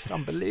just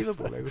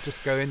unbelievable. They would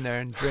just go in there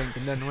and drink,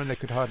 and then when they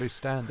could hardly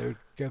stand, they would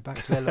go back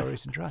to their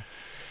lorries and drive.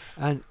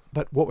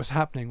 But what was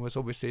happening was,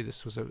 obviously,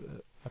 this was a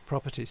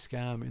property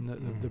scam in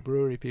that the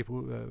brewery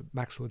people,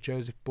 Maxwell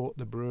Joseph bought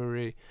the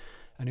brewery,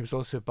 and he was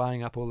also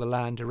buying up all the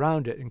land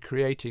around it and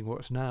creating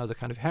what's now the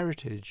kind of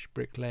heritage,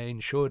 Brick Lane,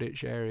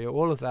 Shoreditch area.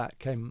 All of that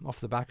came off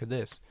the back of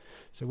this.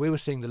 So we were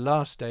seeing the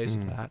last days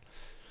of that.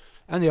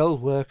 And the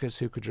old workers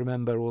who could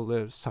remember all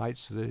the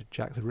sites of the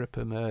Jack the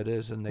Ripper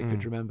murders, and they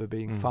could remember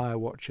being fire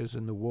watchers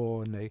in the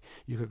war, and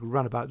you could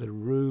run about the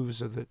roofs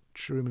of the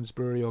Truman's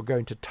Brewery or go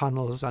into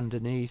tunnels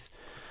underneath.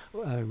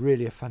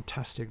 Really a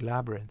fantastic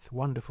labyrinth,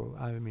 wonderful.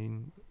 I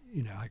mean,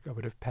 I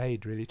would have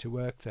paid really to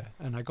work there,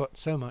 and I got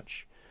so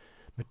much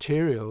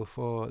material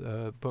for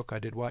the book I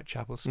did,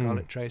 Whitechapel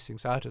Scarlet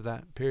Tracings, out of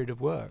that period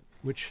of work,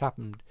 which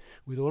happened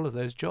with all of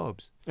those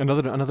jobs.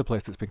 Another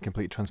place that's been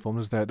completely transformed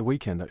was there at the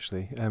weekend,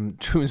 actually.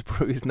 Truman's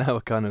Brewery is now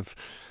a kind of,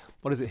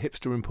 what is it,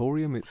 hipster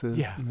emporium? It's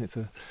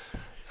a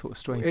sort of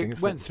strange thing.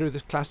 It went through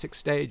the classic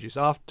stages.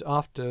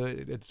 After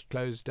it's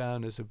closed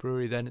down as a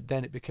brewery,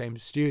 then it became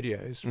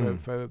studios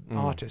for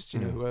artists,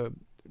 who were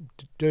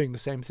doing the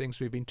same things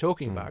we've been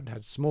talking about, and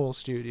had small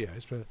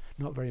studios for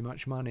not very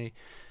much money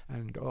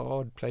and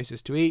odd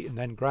places to eat, and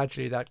then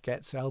gradually that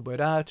gets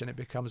elbowed out and it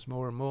becomes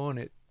more and more, and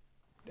it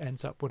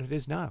ends up what it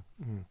is now.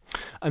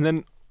 And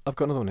then I've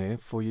got another one here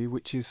for you,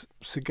 which is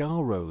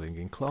cigar rolling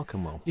in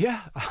Clerkenwell.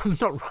 Yeah, I'm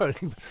not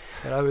rolling,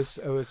 but I was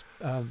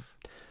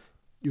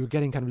you were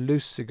getting kind of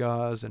loose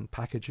cigars and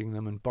packaging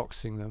them and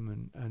boxing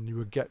them, and you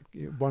would get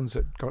ones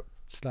that got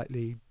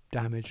slightly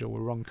damaged or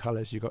were wrong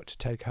colours you got to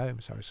take home.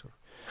 So I was sort of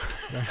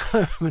going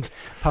home and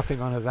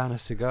puffing on Havana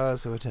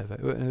cigars or whatever.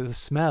 The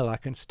smell, I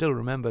can still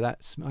remember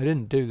that. I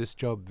didn't do this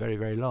job very,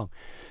 very long,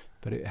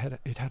 but it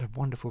had a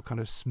wonderful kind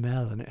of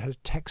smell, and it had a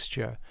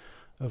texture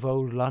of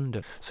old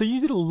London. So you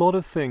did a lot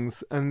of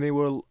things, and they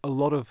were a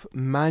lot of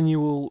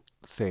manual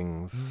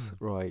things,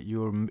 right?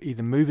 You were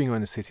either moving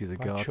around the city as a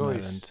gardener,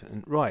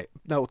 and right.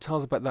 Now tell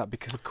us about that,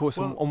 because of course,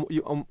 on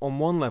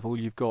one level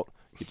you've got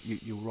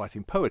you're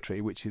writing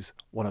poetry, which is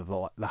one of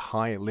the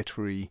higher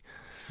literary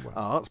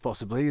arts,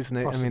 possibly, isn't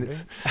it? Possibly.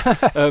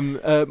 I mean,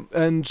 it's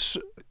and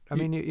I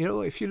mean,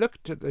 if you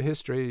looked at the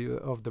history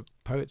of the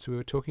poets we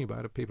were talking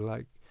about, of people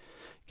like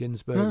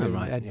Ginsberg and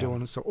Ed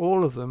Dorn, so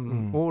all of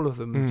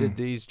them did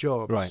these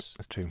jobs, right?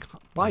 That's true.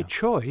 By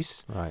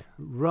choice, right?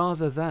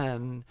 Rather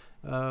than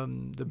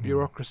the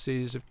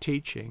bureaucracies of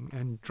teaching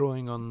and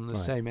drawing on the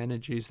same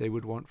energies they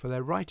would want for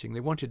their writing. They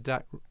wanted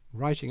that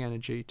writing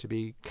energy to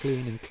be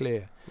clean and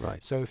clear.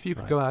 Right. So if you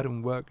could go out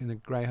and work in the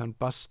Greyhound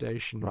bus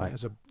station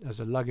as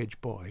a luggage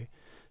boy,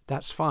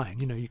 that's fine.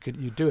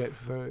 You do it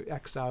for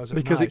X hours at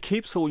because night. it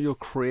keeps all your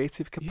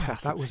creative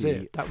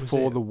capacity that was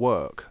for the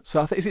work.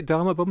 So is it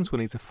Dharma Bums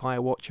when he's a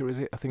fire watcher? Is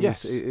it? I think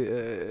yes.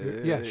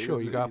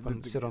 Sure. You go up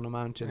and sit on a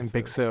mountain in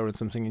Big Sur and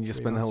something, and you just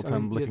spend the whole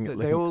time looking at.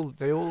 They all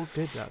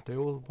did that. They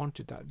all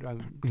wanted that.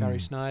 Gary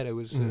Snyder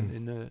was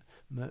in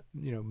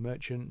a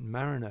merchant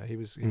mariner. He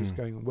was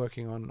going and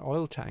working on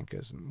oil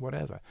tankers and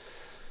whatever.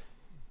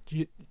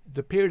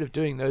 The period of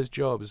doing those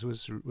jobs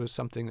was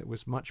something that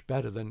was much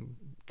better than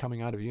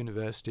coming out of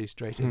university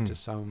straight into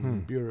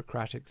some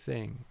bureaucratic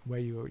thing where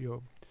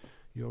you're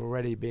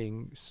already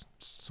being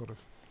sort of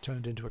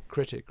turned into a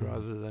critic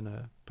rather than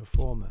a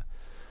performer.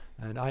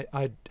 And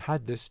I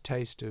had this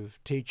taste of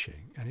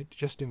teaching, and it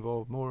just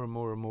involved more and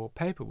more and more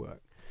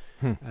paperwork.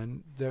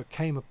 And there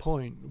came a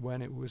point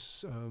when it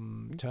was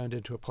turned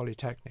into a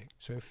polytechnic.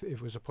 So if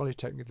it was a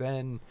polytechnic,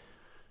 then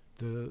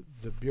the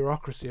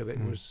bureaucracy of it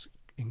was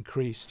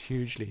increased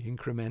hugely,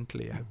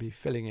 incrementally. I'd be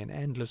filling in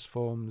endless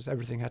forms.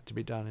 Everything had to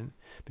be done. And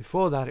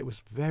before that, it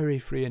was very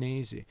free and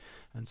easy.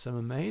 And some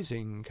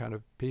amazing kind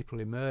of people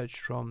emerged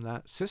from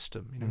that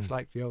system. It's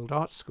like the old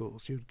art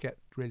schools. You'd get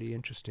really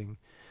interesting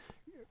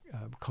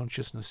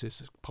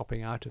consciousnesses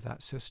popping out of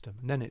that system.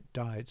 And then it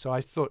died. So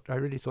I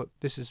really thought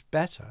this is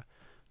better,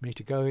 me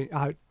to go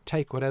out,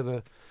 take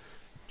whatever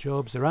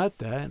jobs are out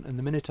there, and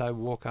the minute I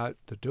walk out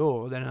the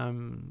door, then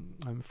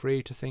I'm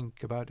free to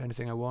think about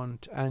anything I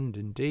want. And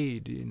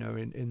indeed,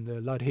 in the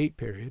Ludd Heat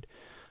period,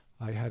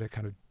 I had a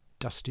kind of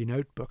dusty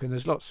notebook, and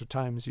there's lots of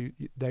times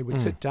they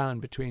would sit down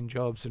between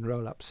jobs and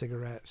roll up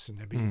cigarettes, and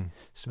they'd be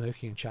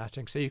smoking and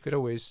chatting. So you could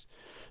always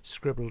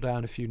scribble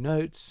down a few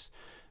notes.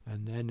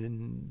 And then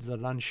in the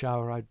lunch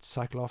hour, I'd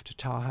cycle off to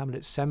Tower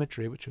Hamlets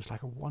Cemetery, which was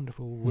like a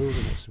wonderful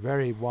wilderness,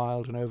 very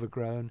wild and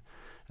overgrown,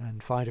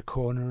 and find a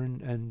corner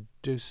and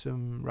do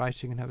some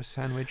writing and have a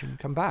sandwich and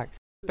come back.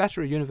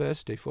 Better a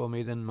university for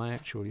me than my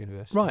actual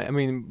university. Right, I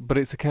mean, but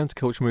it's a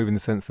counterculture move in the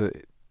sense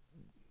that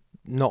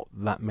not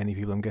that many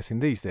people, I'm guessing,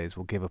 these days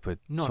will give up a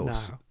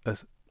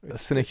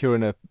sinecure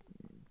in a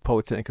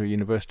polytechnic or a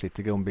university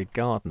to go and be a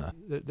gardener.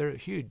 There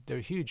are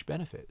huge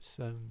benefits.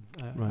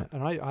 Right.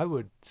 And I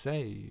would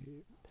say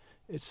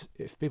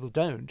if people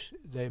don't,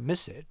 they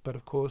miss it. But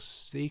of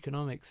course, the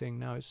economic thing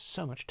now is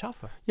so much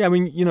tougher. Yeah, I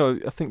mean,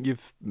 I think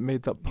you've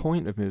made that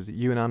point of me that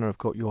you and Anna have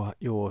got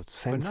your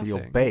sense of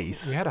your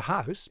base. We had a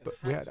house, but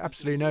we had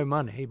absolutely no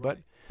money. But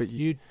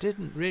you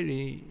didn't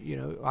really,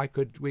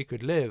 we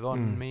could live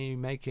on me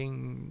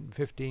making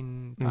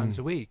 £15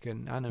 a week,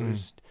 and Anna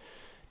was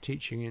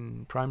teaching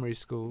in primary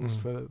schools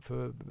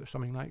for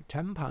something like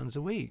 £10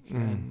 a week,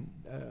 and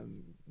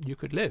you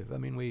could live. I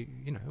mean, we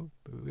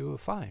were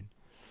fine.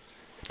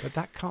 But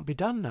that can't be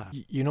done now.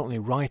 You're not only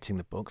writing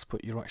the books,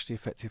 but you're actually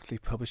effectively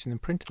publishing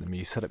and printing them.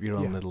 You set up your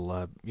own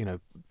little,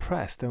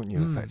 press, don't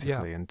you,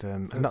 effectively? And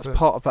that's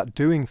part of that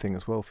doing thing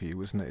as well for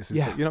you, isn't it?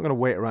 That you're not going to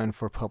wait around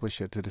for a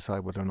publisher to decide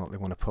whether or not they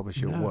want to publish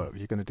your work.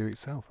 You're going to do it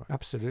yourself, right?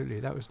 Absolutely.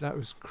 That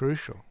was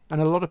crucial.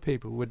 And a lot of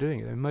people were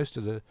doing it. And most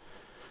of the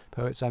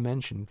poets I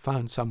mentioned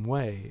found some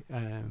way,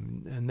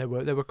 and there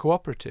were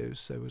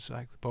cooperatives. There was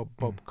like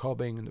Bob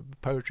Cobbing and the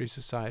Poetry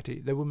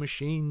Society. There were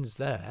machines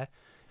there.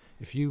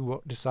 If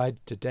you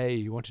decided today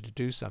you wanted to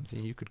do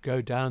something, you could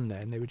go down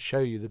there and they would show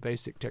you the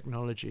basic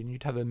technology, and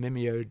you'd have a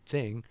mimeoed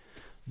thing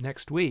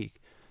next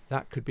week.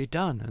 That could be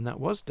done, and that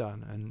was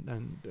done,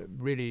 and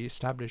really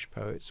established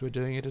poets were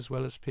doing it as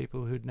well as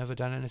people who'd never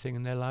done anything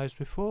in their lives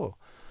before.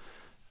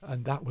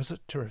 And that was a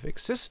terrific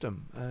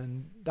system,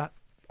 and that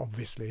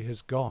obviously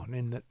has gone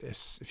in that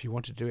if you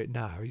want to do it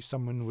now,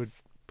 someone would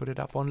put it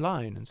up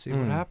online and see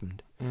what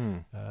happened.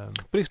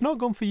 But it's not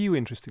gone for you,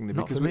 interestingly.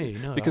 Not because for me,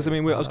 no. Because I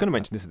was going to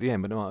mention this at the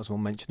end, but I might as well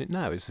mention it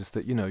now. It's just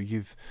that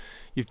you've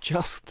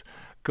just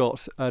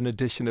got an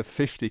edition of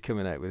 50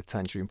 coming out with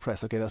Tangerine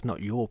Press. Okay, that's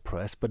not your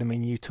press, but I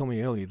mean, you told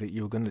me earlier that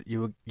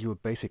you were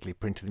basically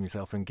printing them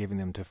yourself and giving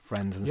them to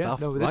friends and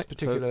stuff. No, this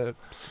particular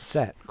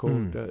set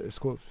called it's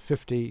called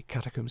 50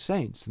 Catacomb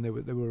Saints, and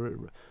there were a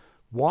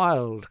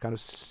wild kind of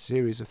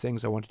series of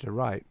things I wanted to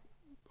write.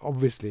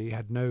 Obviously,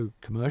 had no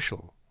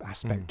commercial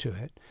aspect to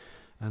it,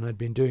 and I'd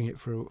been doing it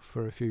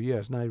for a few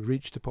years, and I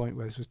reached the point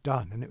where this was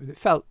done, and it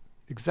felt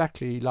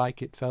exactly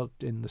like it felt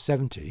in the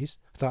 70s.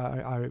 I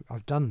thought,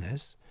 I've done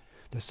this.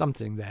 There's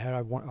something there.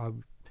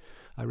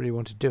 I really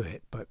want to do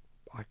it, but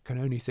I can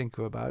only think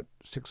of about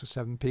 6 or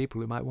 7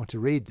 people who might want to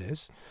read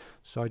this.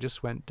 So I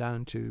just went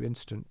down to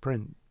instant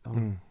print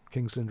on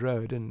Kingsland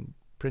Road and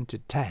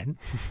printed 10,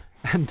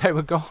 and they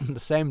were gone the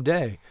same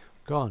day.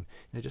 Gone.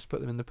 They just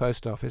put them in the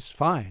post office.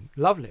 Fine,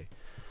 lovely.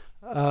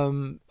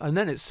 And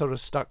then it sort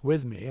of stuck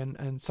with me,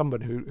 and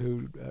somebody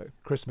who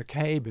Chris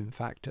McCabe, in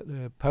fact, at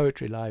the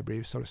Poetry Library,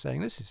 was sort of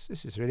saying, this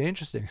is really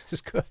interesting. This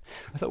is good.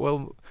 I thought,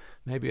 well,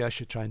 maybe I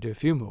should try and do a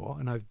few more.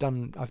 And I've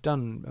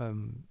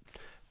done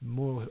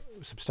more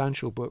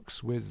substantial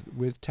books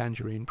with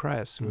Tangerine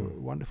Press, who are a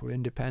wonderful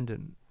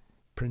independent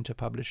printer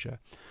publisher.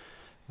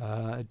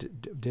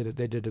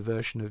 They did a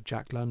version of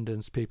Jack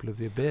London's People of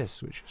the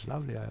Abyss, which was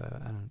lovely,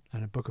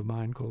 and a book of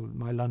mine called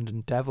My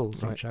London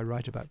Devils, which I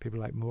write about people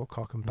like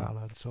Moorcock and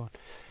Ballard and so on.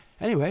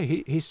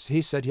 Anyway,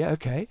 he said, yeah,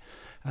 okay.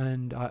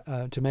 And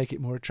to make it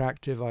more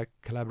attractive, I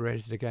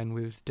collaborated again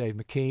with Dave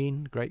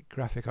McKean, great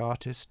graphic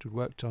artist, who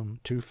worked on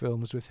 2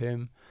 films with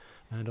him,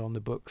 and on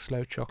the book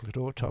Slow Chocolate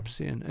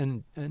Autopsy.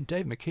 And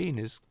Dave McKean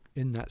is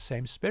in that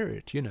same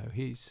spirit, you know.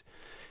 He's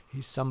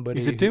somebody.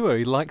 He's a doer.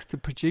 He likes to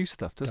produce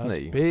stuff, doesn't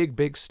he?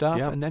 Big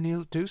stuff, and then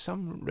he'll do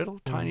some little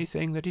tiny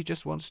thing that he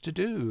just wants to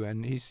do.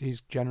 And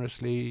he's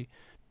generously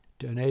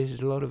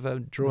donated a lot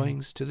of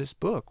drawings to this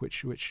book,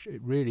 which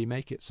really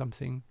make it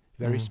something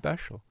very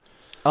special.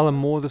 Alan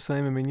Moore the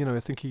same. I mean, you know, I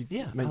think he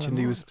mentioned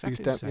he was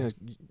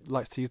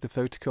likes to use the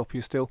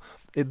photocopier still.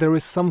 There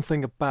is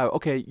something about,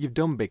 okay, you've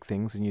done big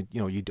things, and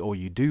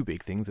you do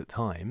big things at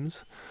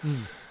times.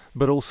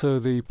 But also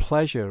the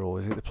pleasure, or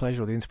is it the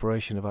pleasure or the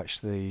inspiration of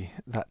actually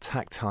that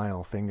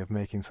tactile thing of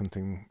making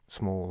something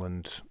small?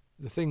 And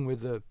the thing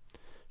with the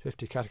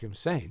 50 Catacomb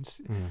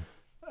Saints,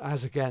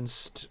 as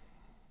against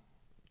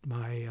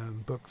my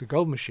book The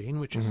Gold Machine,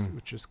 which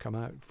has come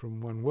out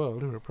from One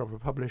World, who are a proper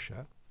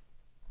publisher,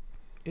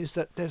 is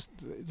that there's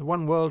the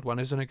One World one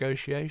is a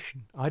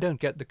negotiation. I don't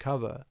get the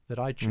cover that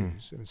I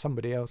choose. And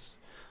somebody else,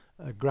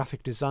 a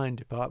graphic design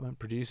department,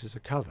 produces a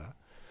cover.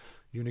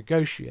 You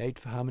negotiate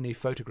for how many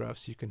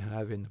photographs you can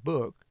have in the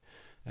book,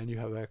 and you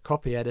have a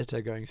copy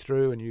editor going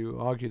through, and you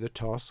argue the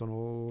toss on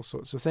all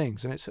sorts of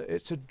things. And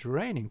it's a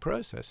draining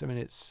process. I mean,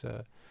 it's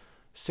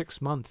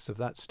 6 months of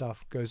that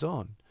stuff goes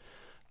on.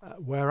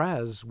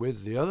 Whereas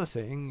with the other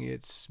thing,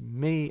 it's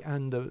me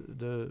and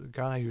the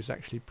guy who's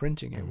actually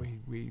printing it.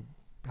 We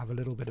have a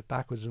little bit of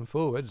backwards and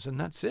forwards, and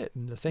that's it.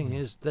 And the thing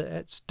is that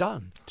it's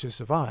done. To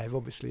survive,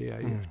 obviously, you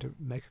have to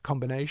make a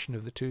combination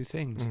of the 2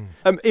 things.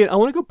 Ian, I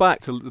want to go back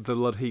to the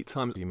Lud Heat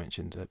times. You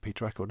mentioned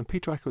Peter Ackroyd, and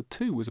Peter Ackroyd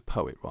too was a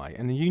poet, right?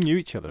 And you knew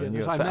each other. Yeah,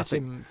 and I met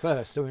him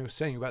first, and we were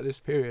saying about this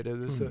period. There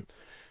was the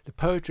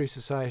Poetry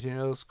Society in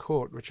Earl's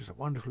Court, which was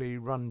wonderfully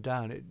run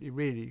down. It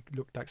really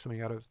looked like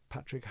something out of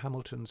Patrick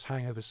Hamilton's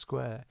Hangover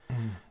Square.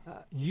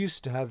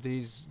 Used to have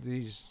these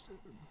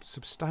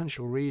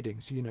substantial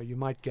readings. You know, you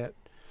might get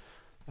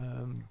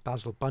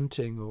Basil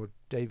Bunting or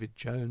David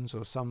Jones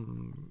or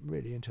some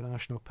really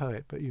international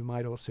poet, but you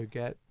might also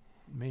get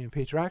me and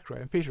Peter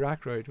Ackroyd. And Peter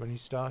Ackroyd, when he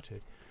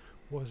started,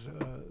 was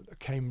a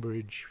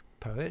Cambridge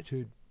poet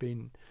who'd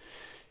been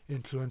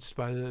influenced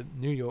by the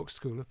New York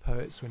School of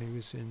Poets when he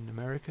was in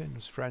America, and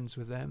was friends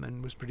with them,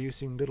 and was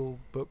producing little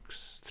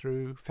books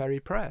through Ferry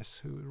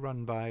Press, who were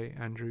run by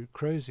Andrew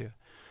Crozier.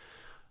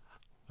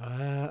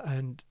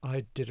 And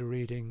I did a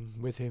reading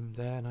with him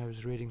there, and I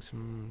was reading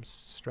some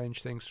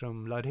strange things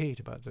from Lud Heat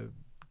about the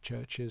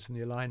churches and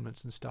the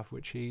alignments and stuff,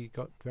 which he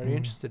got very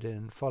interested in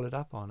and followed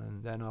up on.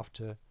 And then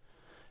after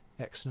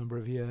X number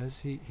of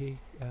years, he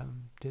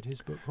did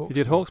his book Hawksmoor. He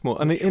did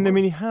Hawksmoor, and I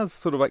mean, he has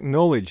sort of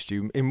acknowledged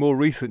you in more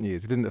recent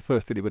years. He didn't at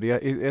first, did he? But he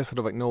has sort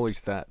of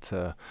acknowledged that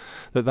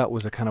that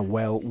was a kind of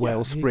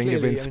wellspring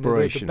of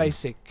inspiration. I mean, the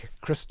basic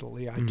crystal,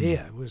 the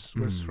idea was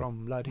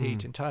from Lud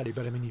Heat entirely.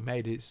 But I mean, he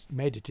made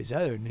it his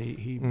own.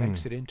 He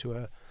makes it into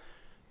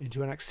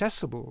an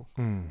accessible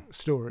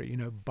story. You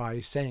know, by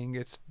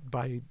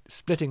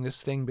splitting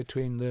this thing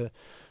between the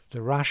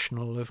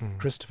rational of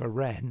Christopher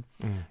Wren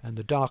and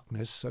the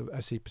darkness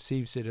as he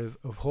perceives it of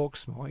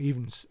Hawksmoor,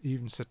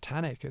 even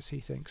satanic as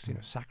he thinks, you know,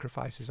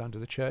 sacrifices under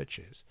the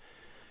churches.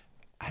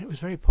 And it was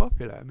very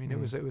popular. I mean, it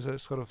was a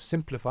sort of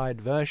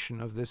simplified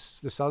version of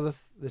this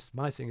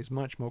my thing is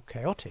much more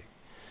chaotic.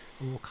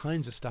 All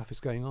kinds of stuff is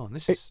going on.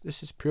 This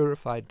is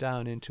purified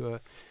down into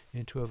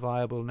a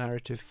viable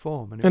narrative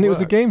form, and it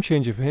was a game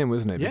changer for him,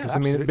 wasn't it? Yeah, because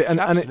absolutely.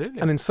 I mean,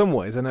 and in some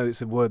ways, I know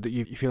it's a word that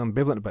you feel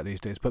ambivalent about these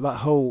days, but that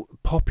whole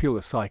popular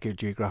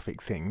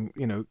psychogeographic thing,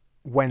 you know,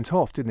 went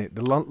off, didn't it?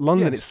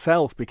 London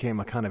itself became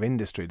a kind of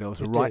industry. There was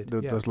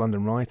those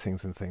London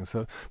writings and things.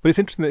 So, but it's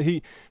interesting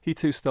that he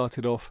too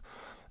started off,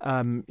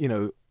 you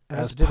know,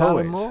 as did poet.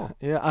 Alan Moore.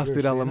 Yeah, as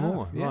did Alan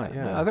Moore. Right.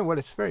 Yeah. I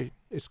think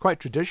it's quite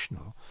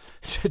traditional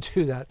to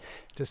do that.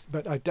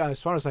 But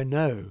as far as I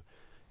know,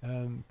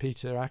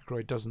 Peter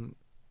Ackroyd doesn't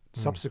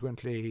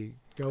subsequently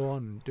go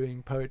on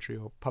doing poetry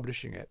or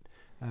publishing it.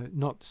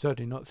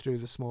 certainly not through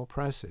the small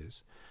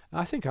presses.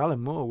 I think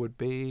Alan Moore would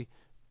be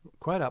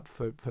quite up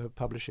for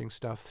publishing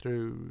stuff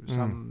through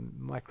some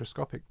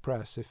microscopic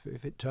press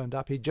if it turned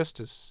up. He'd just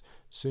as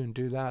soon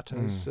do that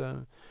as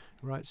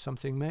write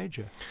something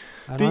major.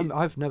 And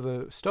I've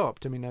never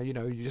stopped. I mean,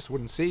 you just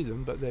wouldn't see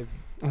them, but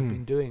I've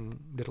been doing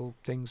little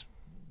things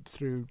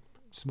through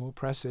small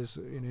presses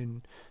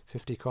in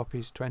 50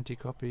 copies, 20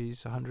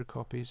 copies, 100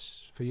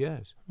 copies for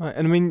years. Right,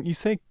 and I mean, you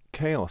say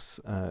chaos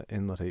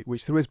in Ludheath,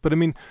 which there is, but I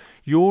mean,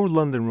 your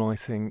London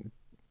writing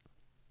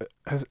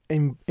has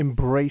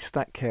embraced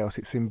that chaos.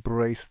 It's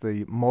embraced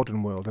the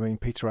modern world. I mean,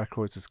 Peter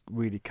Ackroyd has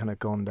really kind of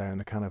gone down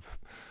a kind of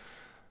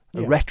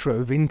a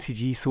retro,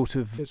 vintagey sort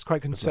of... It's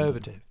quite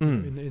conservative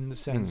in the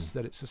sense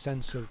that it's a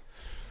sense of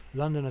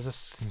London as a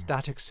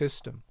static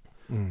system,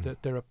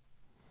 that there are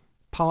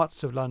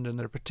parts of London,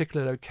 there are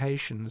particular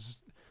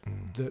locations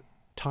that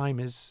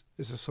time is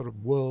a sort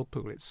of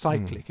whirlpool. It's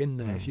cyclic in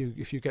there.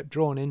 If you get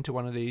drawn into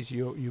one of these,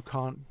 you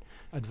can't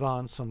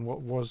advance on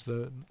what was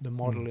the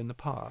model in the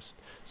past.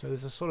 So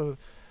there's a sort of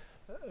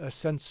a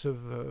sense of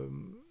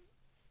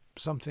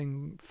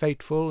something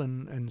fateful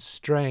and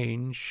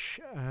strange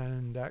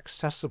and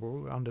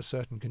accessible under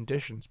certain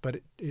conditions,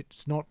 but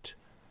it's not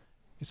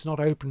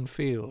open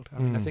field. I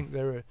mean, I think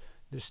there are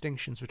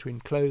distinctions between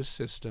closed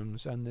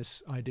systems and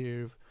this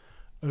idea of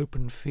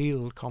open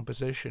field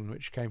composition,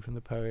 which came from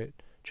the poet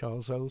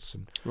Charles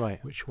Olson,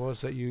 right, which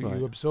was that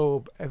you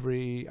absorb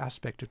every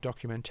aspect of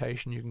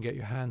documentation you can get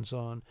your hands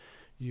on.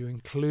 You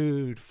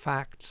include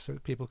facts so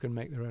that people can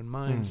make their own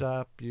minds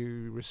up.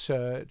 You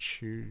research,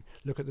 you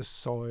look at the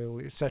soil,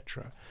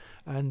 etc.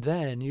 And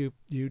then you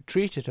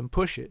treat it and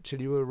push it till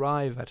you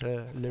arrive at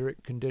a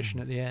lyric condition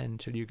at the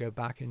end, till you go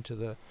back into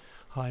the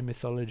high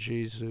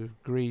mythologies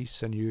of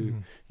Greece and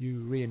you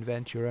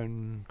reinvent your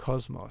own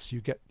cosmos.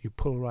 You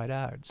pull right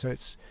out. So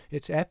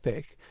it's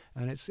epic,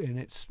 and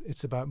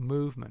it's about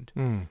movement.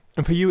 And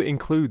for you, it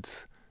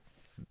includes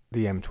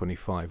the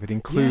M25. It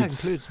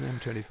includes the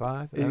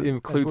M25. It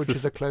includes which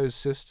is a closed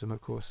system,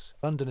 of course.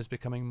 London is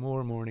becoming more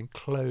and more an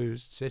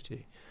enclosed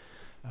city.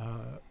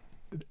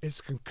 It's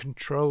a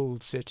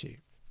controlled city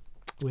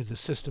with the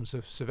systems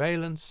of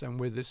surveillance and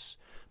with this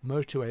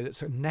motorway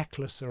that's a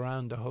necklace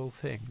around the whole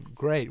thing.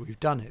 Great, we've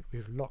done it.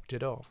 We've locked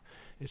it off.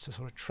 It's a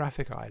sort of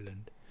traffic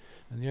island.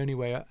 And the only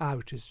way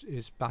out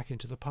is back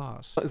into the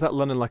past. Is that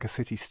London like a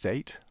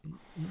city-state?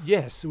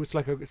 Yes, so it's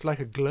like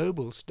a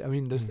global. I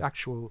mean, there's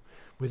actual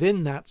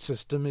within that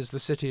system is the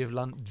city of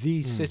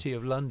London, city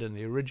of London,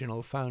 the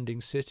original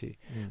founding city,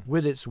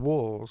 with its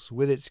walls,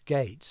 with its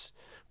gates,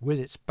 with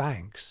its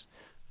banks,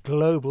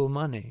 global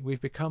money.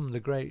 We've become the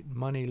great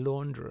money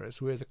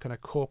launderers. We're the kind of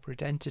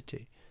corporate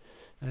entity.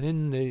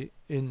 And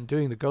in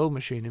doing the gold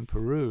machine in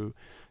Peru,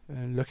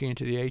 looking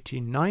into the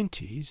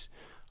 1890s.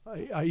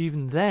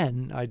 Even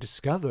then, I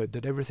discovered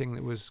that everything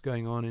that was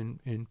going on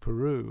in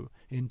Peru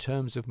in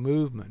terms of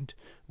movement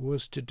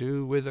was to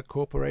do with a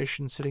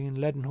corporation sitting in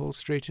Leadenhall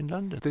Street in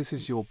London. This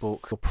is your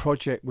book, your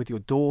project with your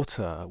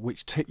daughter,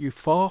 which took you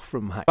far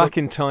from back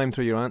in time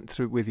through your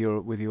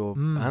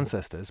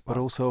ancestors, but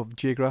also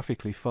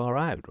geographically far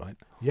out, right?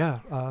 Yeah,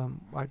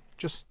 I've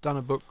just done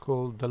a book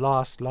called The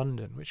Last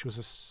London, which was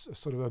a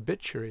sort of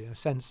obituary, in a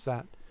sense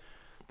that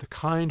the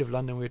kind of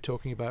London we were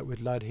talking about with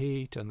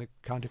Ludheath and the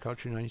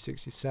counterculture in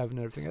 1967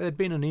 and everything, there had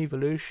been an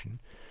evolution,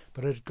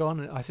 but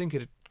I think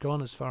it had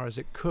gone as far as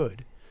it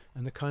could,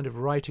 and the kind of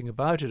writing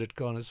about it had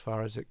gone as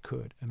far as it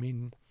could. I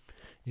mean,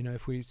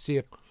 if we see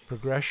a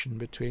progression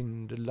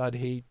between the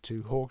Ludheath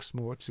to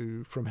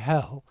Hawksmoor from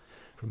Hell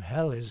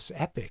is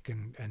epic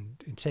and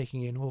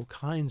taking in all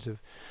kinds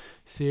of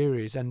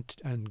theories and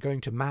going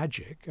to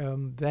magic.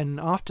 Then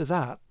after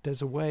that,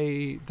 there's a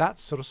way that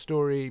sort of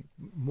story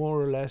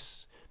more or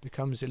less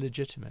becomes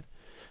illegitimate.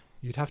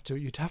 You'd have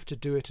to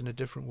do it in a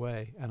different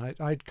way, and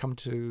I'd come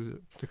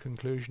to the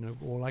conclusion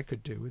of all I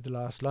could do with The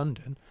Last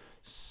London.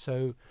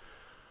 So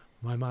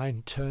my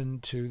mind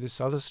turned to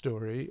this other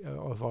story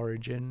of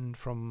origin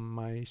from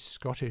my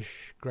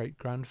Scottish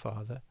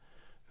great-grandfather,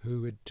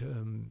 who had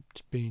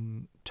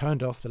been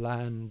turned off the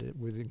land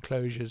with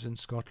enclosures in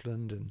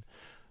Scotland and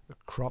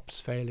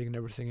crops failing and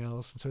everything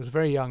else. And so as a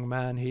very young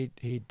man,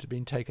 he'd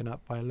been taken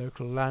up by a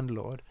local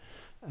landlord,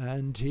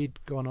 and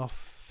he'd gone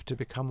off to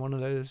become one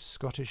of those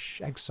Scottish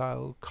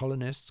exile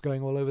colonists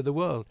going all over the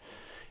world.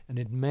 And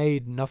he'd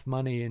made enough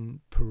money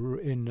in Peru,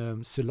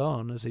 in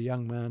Ceylon as a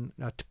young man,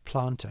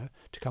 planter,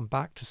 to come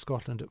back to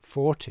Scotland at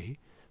 40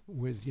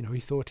 with, he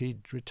thought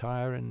he'd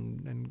retire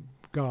and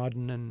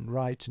garden and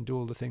write and do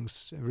all the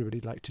things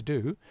everybody'd like to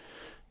do.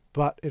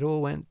 But it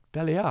all went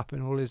belly up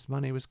and all his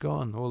money was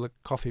gone. All the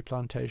coffee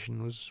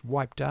plantation was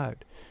wiped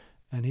out.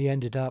 And he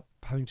ended up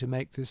having to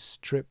make this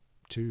trip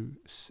to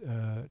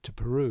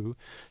Peru,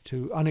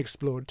 to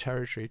unexplored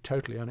territory,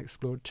 totally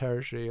unexplored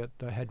territory at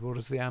the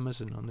headwaters of the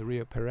Amazon on the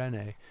Rio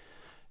Perenne,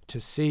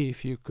 to see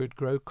if you could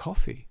grow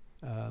coffee.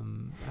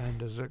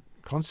 And as a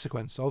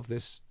consequence of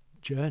this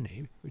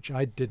journey, which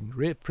I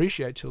didn't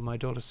appreciate till my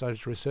daughter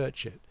started to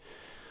research it,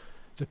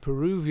 the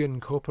Peruvian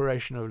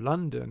Corporation of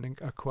London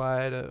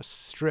acquired a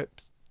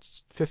strip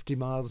 50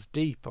 miles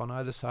deep on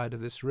either side of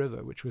this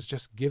river, which was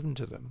just given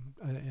to them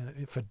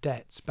for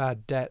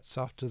bad debts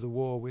after the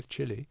war with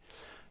Chile.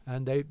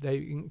 And they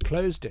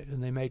enclosed it,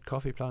 and they made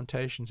coffee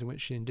plantations in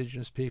which the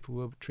indigenous people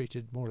were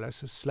treated more or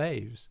less as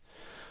slaves.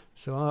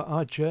 So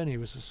our journey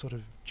was a sort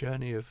of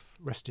journey of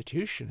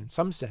restitution in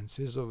some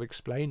senses, of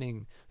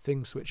explaining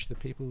things which the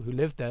people who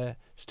lived there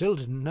still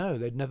didn't know.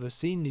 They'd never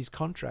seen these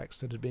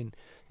contracts that had been,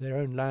 their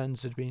own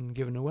lands had been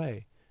given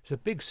away. It's a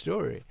big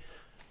story.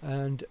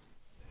 And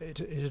it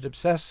had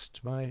obsessed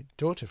my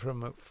daughter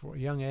from a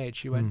young age.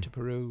 She went to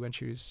Peru when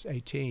she was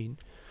 18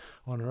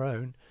 on her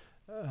own,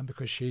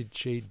 because she'd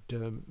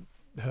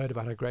heard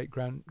about her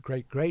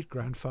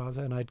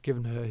great-great-grandfather, and I'd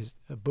given her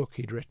a book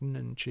he'd written,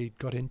 and she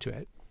got into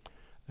it.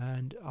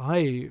 And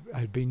I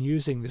had been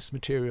using this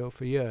material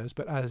for years,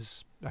 but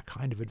as a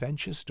kind of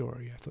adventure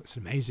story. I thought it's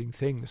an amazing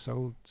thing, this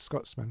old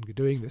Scotsman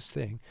doing this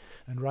thing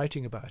and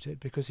writing about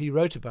it, because he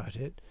wrote about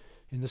it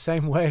in the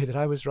same way that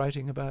I was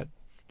writing about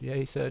the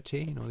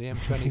A13 or the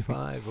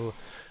M25 or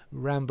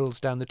rambles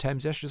down the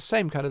Thames estuary. The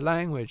same kind of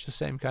language, the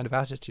same kind of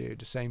attitude,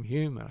 the same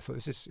humour. I thought,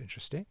 this is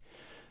interesting.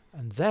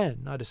 And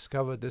then I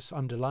discovered this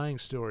underlying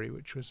story,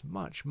 which was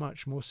much,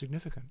 much more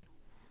significant.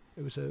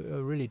 It was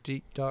a really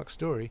deep, dark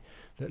story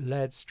that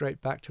led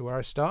straight back to where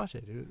I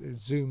started. It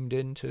zoomed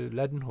into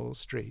Leadenhall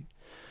Street.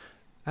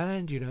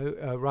 And,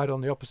 right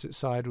on the opposite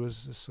side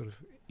was the sort of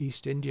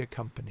East India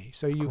Company.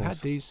 So you had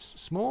these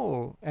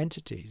small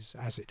entities,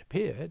 as it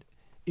appeared,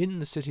 in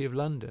the City of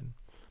London,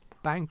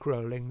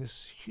 bankrolling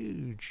this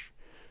huge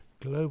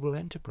global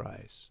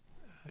enterprise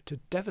to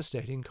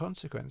devastating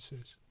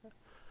consequences.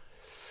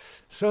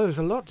 So there's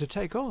a lot to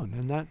take on,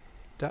 and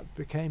that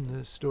became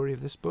the story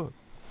of this book.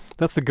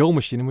 That's the Gold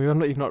Machine, and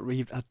we've not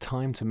really had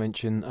time to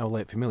mention Our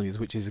Late Familiars,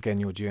 which is again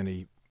your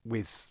journey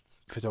with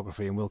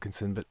photography and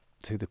Wilkinson, but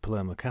to the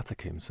Palermo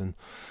Catacombs, and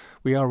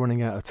we are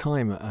running out of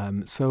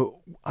time.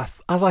 So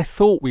as I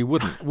thought we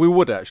would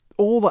actually.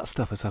 All that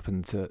stuff has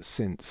happened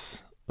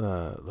since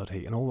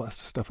Ludheath, and all that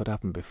stuff had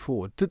happened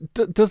before.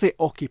 Does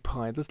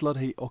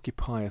Ludheath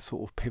occupy a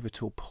sort of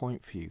pivotal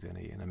point for you then,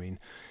 Ian? I mean,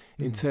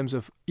 in terms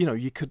of,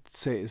 you could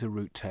say it as a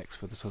root text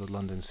for the sort of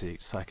London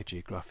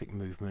psychogeographic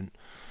movement.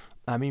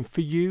 I mean, for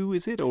you,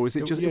 is it, or is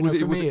it just was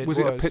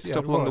it a pit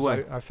stop along the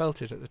way? I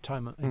felt it at the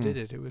time I did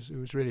it. It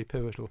was really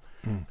pivotal,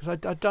 because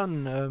I'd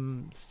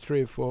done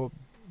 3 or 4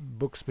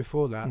 books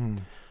before that,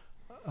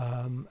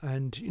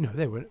 and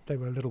they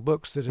were little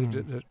books that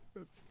that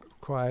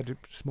acquired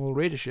small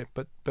readership,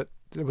 but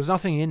there was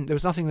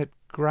nothing that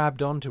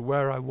grabbed onto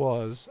where I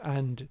was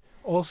and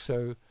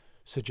also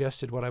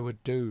suggested what I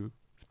would do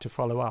to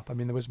follow up. I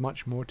mean, there was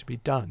much more to be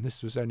done.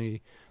 This was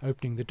only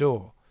opening the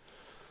door,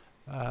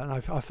 and I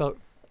felt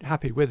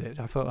happy with it.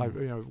 I felt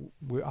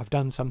I've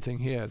done something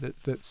here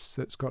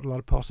that's got a lot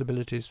of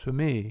possibilities for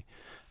me,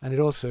 and it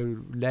also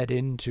led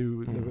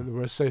into there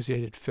were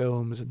associated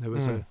films, and there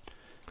was a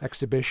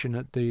exhibition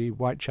at the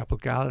Whitechapel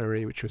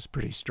Gallery, which was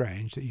pretty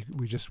strange. That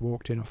we just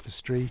walked in off the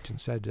street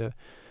and said,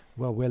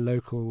 "Well, we're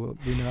local.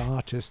 We know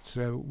artists.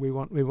 So we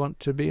want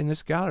to be in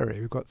this gallery.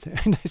 We've got."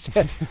 And they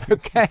said,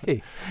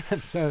 "Okay."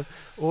 And so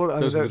all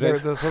the sort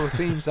of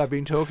themes I've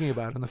been talking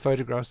about and the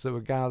photographs that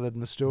were gathered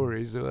and the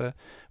stories that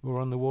were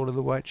on the wall of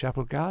the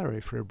Whitechapel Gallery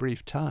for a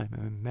brief time.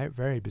 I mean,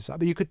 very bizarre.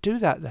 But you could do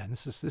that then.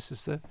 This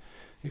is the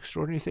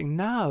extraordinary thing.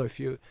 Now, if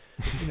you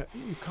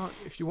can't.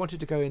 If you wanted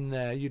to go in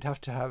there, you'd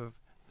have to have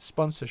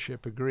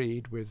sponsorship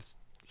agreed with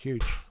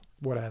huge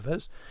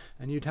whatevers,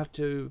 and you'd have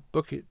to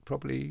book it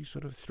probably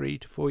sort of 3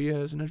 to 4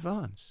 years in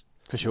advance.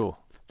 For sure.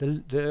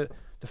 The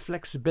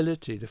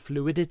flexibility, the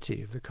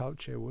fluidity of the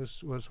culture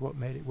was what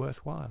made it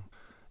worthwhile.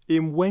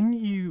 When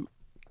you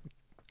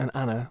and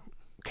Anna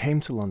came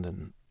to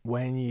London,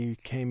 when you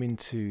came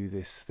into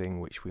this thing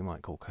which we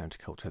might call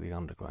counterculture, the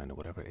underground or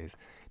whatever it is,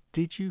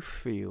 did you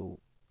feel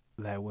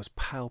there was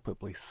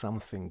palpably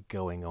something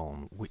going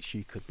on which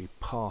you could be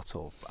part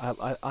of?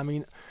 I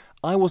mean,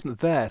 I wasn't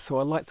there, so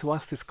I like to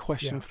ask this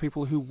question for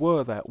people who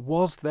were there.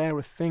 Was there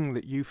a thing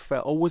that you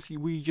felt, or were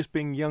you just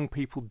being young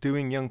people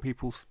doing young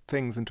people's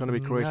things and trying to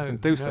be creative and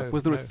do stuff?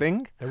 Was there a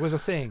thing? There was a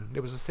thing.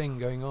 There was a thing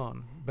going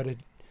on, but it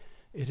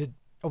had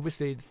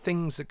obviously,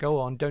 things that go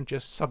on don't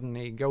just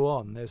suddenly go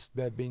on.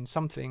 There'd been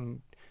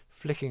something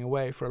flicking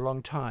away for a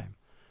long time.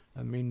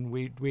 I mean,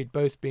 we'd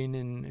both been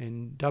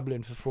in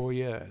Dublin for 4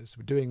 years.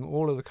 We're doing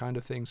all of the kind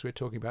of things we're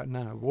talking about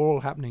now. We're all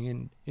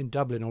happening in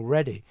Dublin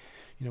already.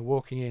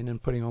 Walking in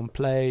and putting on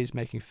plays,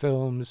 making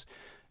films,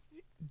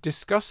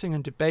 discussing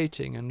and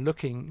debating and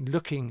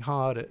looking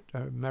hard at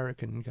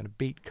American kind of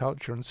beat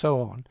culture and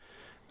so on,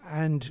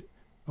 and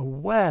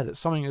aware that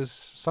something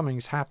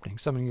is happening.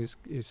 Something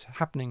is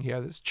happening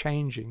here that's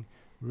changing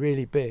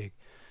really big.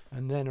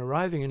 And then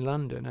arriving in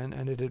London,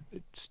 and it had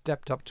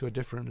stepped up to a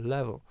different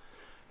level.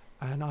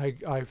 And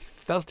I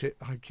felt it.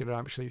 I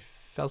actually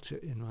felt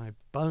it in my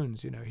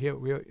bones. Here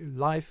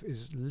life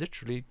is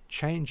literally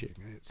changing.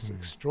 It's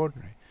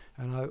extraordinary.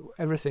 And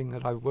everything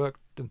that I've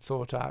worked and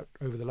thought out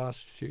over the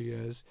last few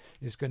years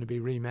is going to be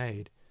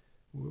remade.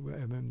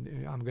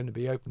 I'm going to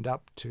be opened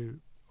up to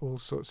all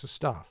sorts of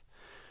stuff.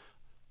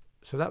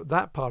 so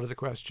that part of the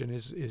question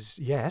is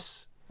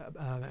yes,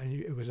 and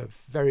it was a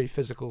very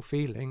physical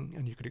feeling,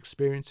 and you could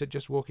experience it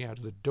just walking out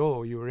of the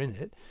door. You were in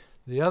it.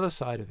 The other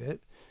side of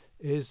it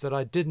is that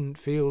I didn't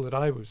feel that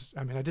I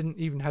didn't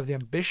even have the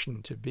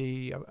ambition to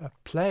be a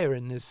player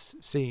in this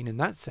scene in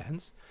that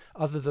sense,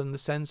 other than the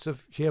sense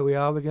of, here we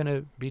are, we're going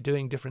to be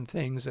doing different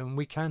things, and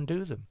we can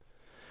do them,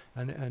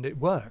 and it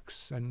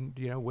works, and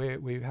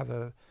we have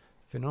a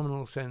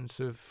phenomenal sense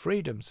of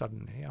freedom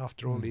suddenly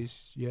after all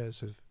these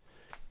years of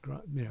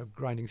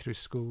grinding through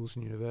schools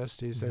and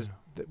universities.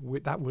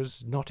 That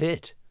was not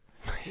it.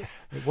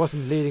 It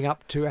wasn't leading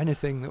up to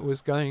anything that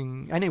was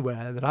going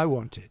anywhere that I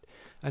wanted,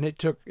 and it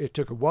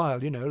took a while.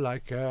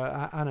 Like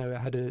Anna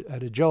had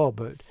a job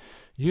at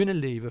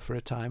Unilever for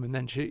a time, and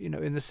then she,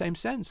 in the same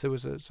sense, there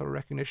was a sort of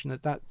recognition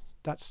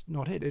that's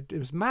not it. It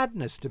was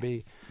madness to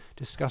be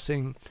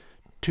discussing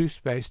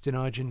toothpaste in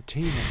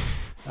Argentina,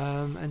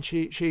 and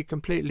she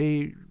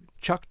completely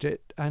chucked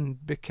it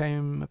and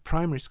became a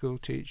primary school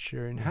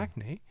teacher in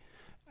Hackney,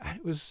 and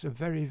it was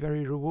very,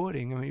 very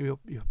rewarding. I mean,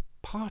 you're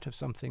part of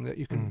something that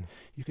you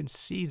can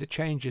see the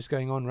changes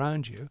going on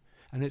around you,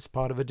 and it's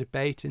part of a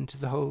debate into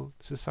the whole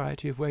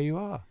society of where you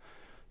are.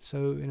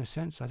 So in a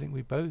sense, I think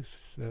we both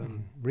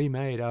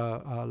remade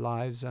our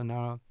lives and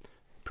our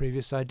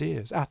previous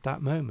ideas at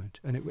that moment,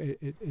 and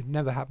it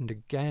never happened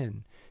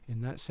again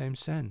in that same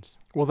sense.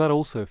 Well, that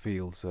also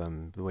feels,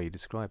 the way you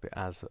describe it,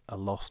 as a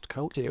lost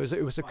culture. It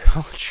was a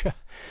culture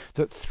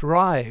that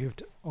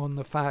thrived on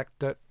the fact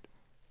that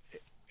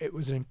it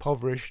was an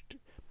impoverished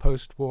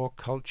post-war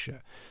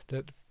culture,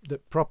 that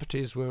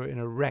properties were in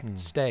a wrecked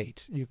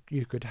state.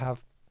 You could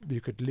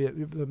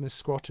live, the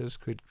squatters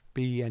could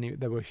be any.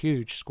 There were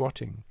huge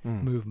squatting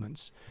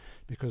movements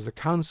because the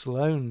council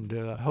owned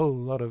a whole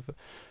lot of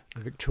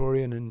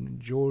Victorian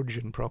and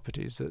Georgian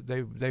properties that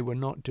they were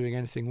not doing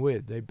anything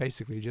with. They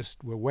basically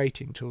just were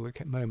waiting till the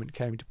moment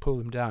came to pull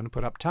them down and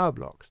put up tower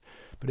blocks.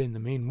 But in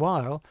the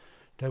meanwhile,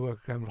 there were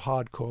kind of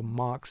hardcore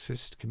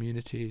Marxist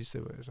communities,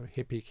 there were sort of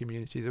hippie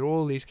communities,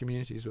 all these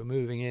communities were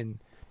moving in,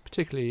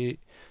 particularly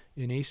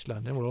in East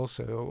London, well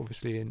also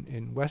obviously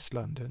in West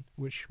London,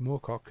 which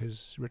Moorcock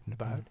has written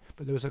about,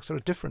 but there was a sort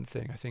of different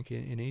thing, I think,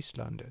 in East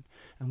London,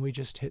 and we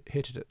just hit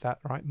it at that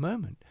right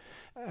moment.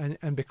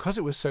 And because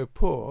it was so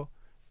poor,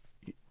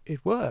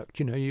 it worked,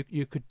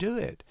 you could do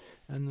it,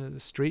 and the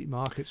street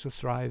markets were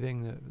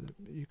thriving.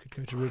 You could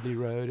go to Ridley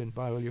Road and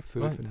buy all your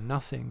food for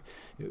nothing.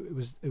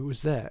 It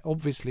was there.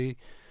 Obviously,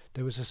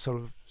 there was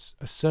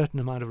a certain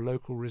amount of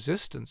local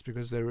resistance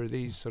because there were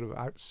these sort of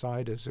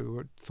outsiders who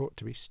were thought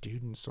to be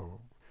students or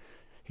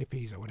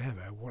hippies or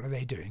whatever. What are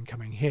they doing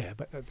coming here?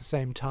 But at the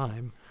same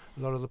time,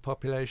 a lot of the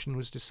population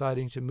was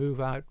deciding to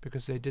move out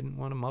because they didn't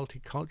want a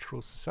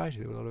multicultural society.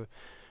 There were a lot of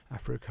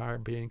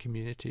Afro-Caribbean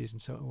communities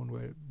and so on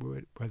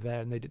were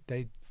there, and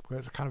they were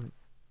a kind of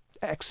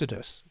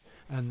exodus,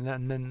 and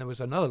then there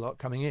was another lot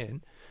coming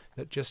in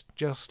that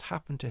just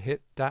happened to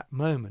hit that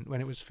moment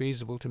when it was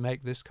feasible to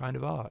make this kind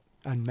of art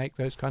and make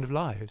those kind of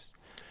lives,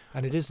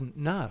 and it isn't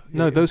now.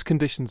 No, those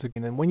conditions are.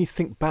 And when you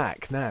think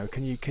back now,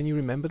 can you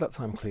remember that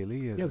time clearly?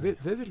 Yeah,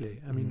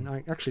 vividly. I mean,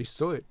 I actually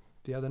saw it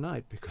the other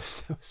night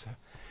because there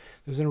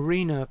was an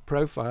arena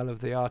profile of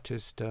the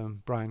artist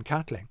Brian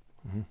Catling.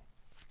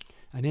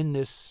 And in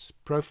this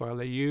profile,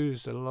 they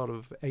used a lot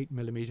of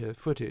 8mm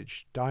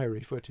footage,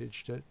 diary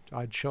footage that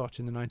I'd shot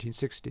in the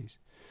 1960s.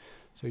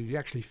 So you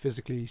actually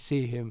physically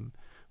see him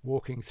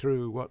walking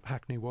through what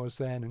Hackney was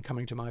then and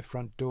coming to my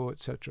front door,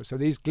 etc. So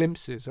these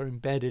glimpses are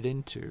embedded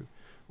into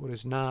what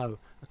is now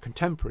a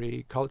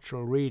contemporary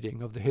cultural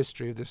reading of the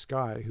history of this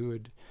guy who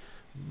had,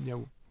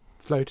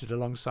 floated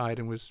alongside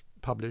and was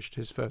published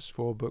his first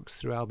 4 books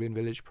through Albion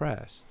Village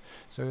Press.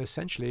 So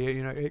essentially,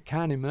 it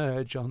can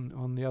emerge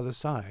on the other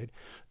side,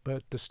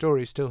 but the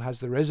story still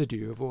has the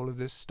residue of all of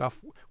this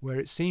stuff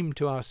where it seemed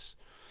to us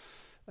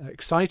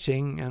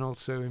exciting and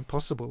also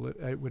impossible that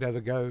it would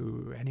ever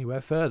go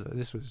anywhere further.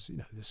 This was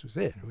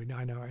it.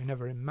 I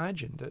never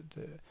imagined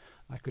that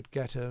I could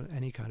get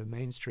any kind of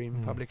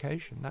mainstream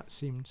publication. That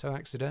seemed so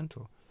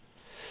accidental.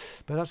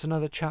 But that's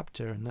another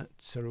chapter, and that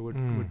sort of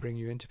would bring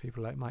you into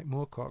people like Mike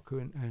Moorcock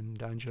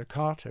and Angela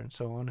Carter and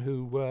so on,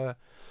 who were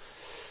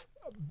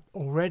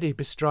already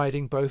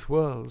bestriding both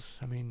worlds.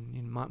 I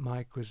mean,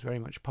 Mike was very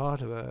much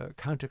part of a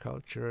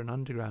counterculture, an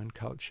underground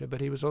culture, but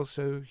he was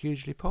also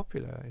hugely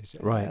popular. His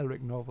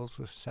Elric novels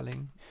were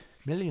selling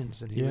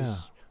millions, and he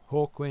was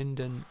Hawkwind,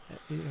 and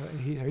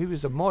he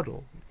was a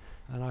model,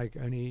 and I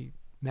only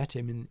met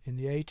him in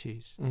the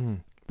 80s.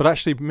 But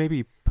actually,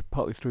 maybe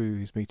partly through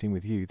his meeting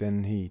with you,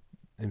 then he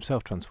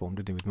himself transformed,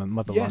 didn't he, with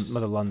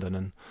Mother London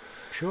and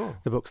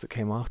the books that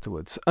came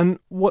afterwards. And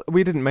what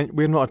we didn't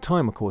we had not had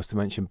time, of course, to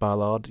mention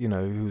Ballard,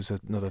 who's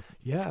another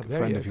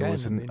friend of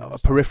yours, and a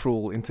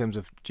peripheral in terms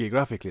of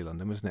geographically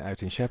London, wasn't it,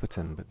 out in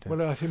Shepperton? But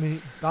well, I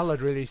think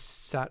Ballard really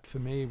sat for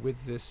me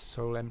with this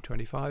whole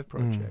M25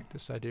 project,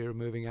 this idea of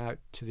moving out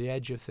to the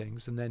edge of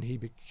things, and then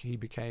he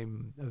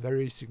became a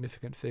very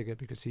significant figure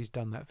because he's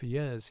done that for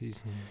years.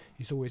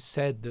 He's always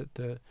said that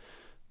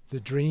the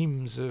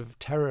dreams of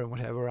terror and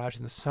whatever are out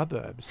in the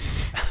suburbs,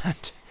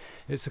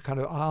 it's a kind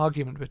of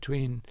argument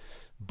between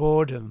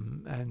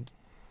boredom and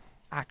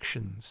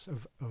actions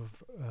of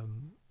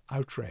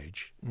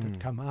outrage that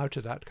come out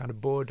of that kind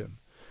of boredom.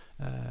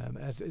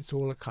 As it's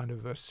all a kind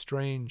of a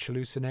strange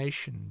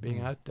hallucination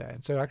being out there.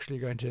 And so actually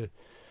going to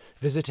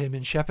visit him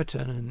in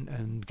Shepperton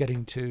and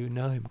getting to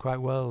know him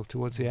quite well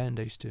towards the end,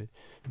 I used to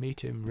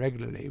meet him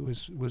regularly,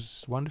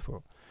 was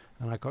wonderful.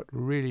 And I got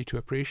really to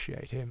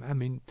appreciate him. I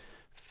mean,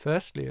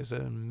 firstly, as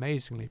an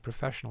amazingly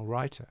professional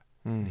writer,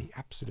 and he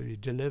absolutely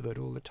delivered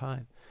all the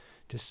time,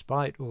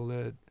 despite all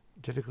the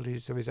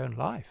difficulties of his own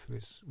life,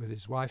 with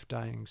his wife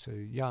dying so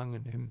young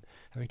and him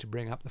having to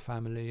bring up the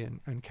family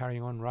and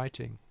carrying on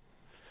writing.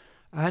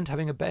 And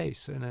having a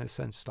base, in a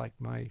sense, like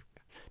my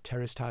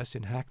terraced house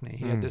in Hackney.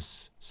 He had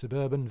this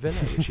suburban villa,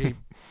 which he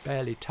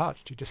barely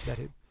touched. He just let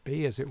it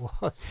be as it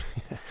was.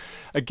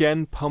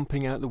 Again,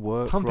 pumping out the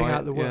work. Pumping right?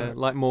 out the work. Yeah,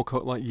 like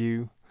Moorcock, like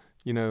you.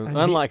 You know, And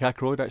unlike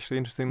Ackroyd, actually,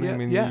 interestingly. Yeah, I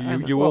mean, yeah,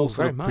 you all sort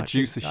very of much.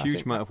 produce a I huge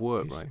think amount of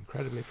work, he's right?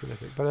 incredibly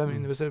prolific. But I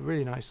mean, there was a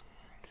really nice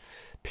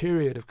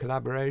period of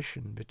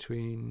collaboration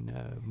between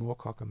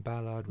Moorcock and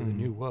Ballard with the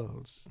New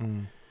Worlds.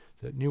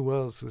 That New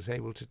Worlds was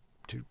able to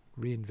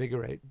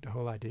reinvigorate the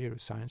whole idea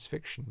of science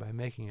fiction by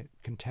making it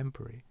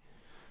contemporary,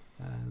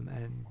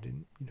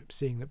 and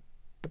seeing that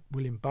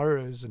William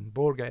Burroughs and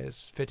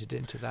Borges fitted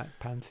into that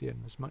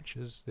pantheon as much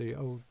as the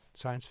old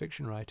science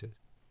fiction writers.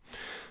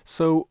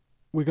 So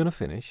we're going to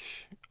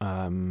finish,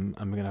 and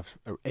we're going to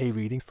have a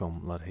reading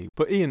from Ludheath.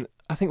 But Ian,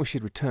 I think we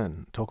should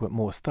return, talk about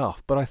more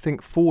stuff. But I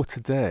think for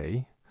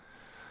today,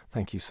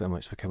 thank you so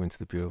much for coming to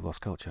the Bureau of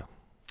Lost Culture.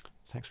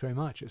 Thanks very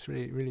much. It's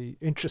really, really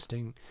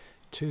interesting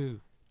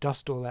to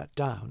dust all that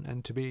down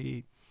and to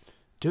be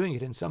doing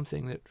it in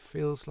something that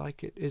feels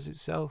like it is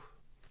itself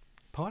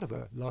part of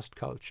a lost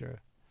culture,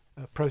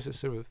 a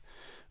process of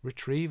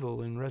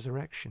retrieval and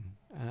resurrection.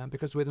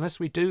 Because unless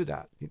we do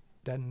that,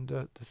 then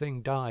the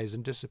thing dies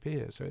and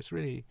disappears. So it's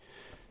really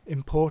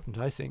important,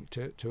 I think,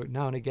 to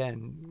now and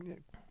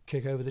again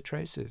kick over the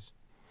traces.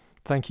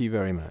 Thank you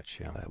very much.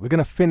 We're going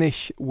to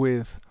finish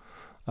with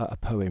a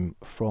poem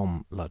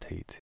from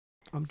Ludheath.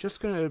 I'm just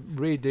going to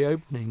read the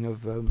opening of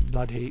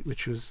Ludheath,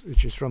 which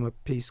is from a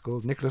piece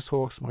called Nicholas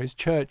Hawksmoor, His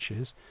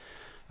Churches.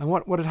 And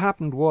what had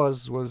happened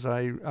was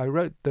I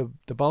wrote the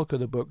bulk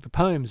of the book, the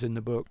poems in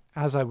the book,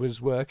 as I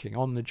was working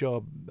on the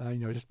job.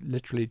 Just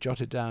literally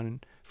jotted down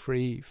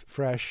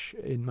fresh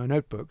in my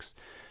notebooks.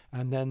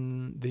 And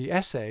then the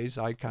essays,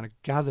 I kind of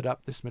gathered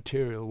up this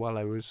material while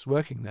I was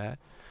working there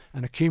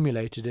and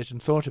accumulated it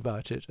and thought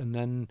about it. And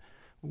then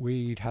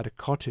we'd had a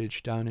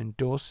cottage down in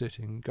Dorset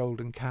in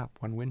Golden Cap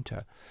one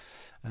winter.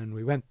 And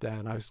we went there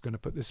and I was going to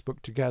put this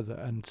book together.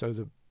 And so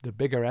the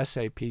bigger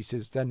essay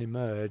pieces then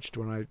emerged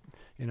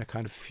in a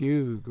kind of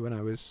fugue when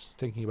I was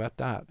thinking about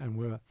that, and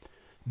were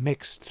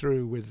mixed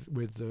through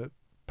with the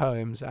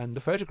poems and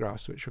the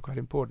photographs, which were quite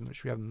important,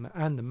 which we have,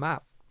 and the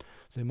map,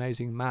 the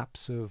amazing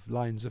maps of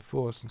lines of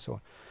force and so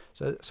on.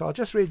 So I'll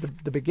just read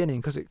the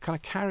beginning, because it kind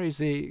of carries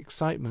the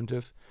excitement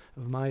of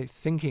my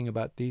thinking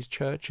about these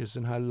churches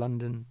and how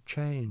London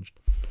changed.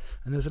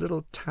 And there's a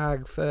little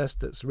tag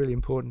first that's really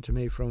important to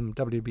me from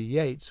W.B.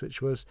 Yeats,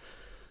 which was,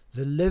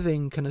 "The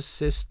living can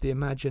assist the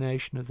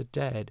imagination of the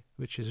dead,"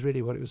 which is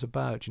really what it was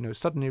about.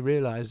 Suddenly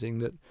realizing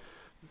that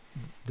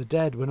the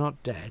dead were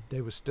not dead; they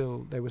were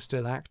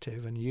still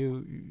active, and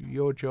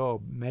your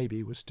job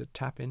maybe was to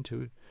tap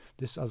into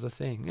this other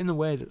thing in the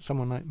way that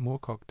someone like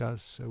Moorcock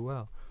does so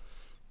well.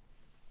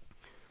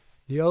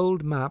 The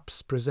old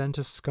maps present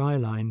a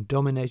skyline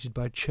dominated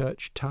by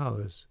church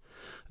towers.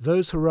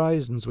 Those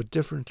horizons were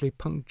differently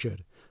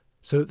punctured,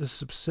 so that the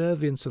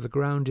subservience of the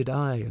grounded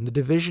eye and the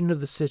division of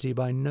the city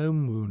by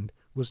gnome wound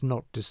was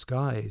not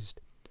disguised.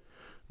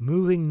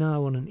 Moving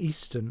now on an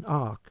eastern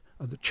arc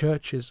are the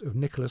churches of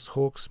Nicholas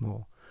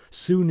Hawksmoor,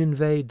 soon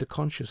invade the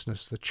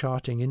consciousness the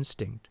charting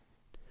instinct.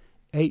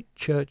 8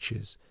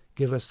 churches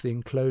give us the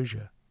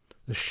enclosure,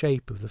 the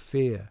shape of the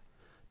fear,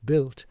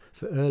 built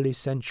for early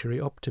century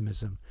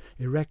optimism,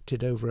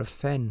 erected over a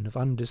fen of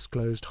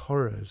undisclosed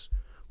horrors,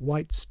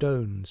 white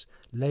stones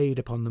laid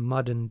upon the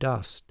mud and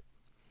dust.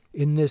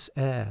 In this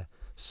air,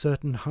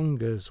 certain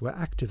hungers were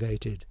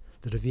activated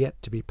that have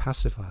yet to be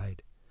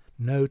pacified.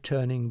 No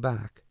turning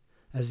back.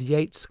 As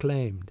Yeats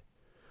claimed,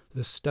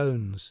 the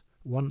stones,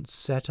 once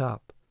set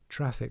up,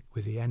 traffic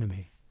with the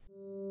enemy.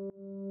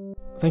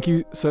 Thank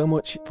you so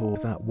much for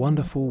that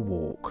wonderful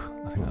walk,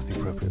 I think that's the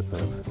appropriate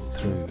verb,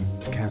 through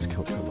the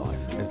countercultural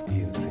life of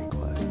Ian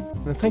Sinclair.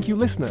 And thank you,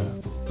 listener.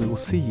 We will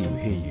see you,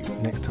 hear you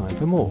next time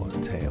for more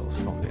tales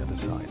from the other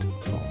side,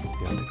 from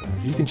the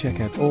underground. You can check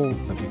out all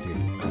that we do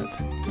at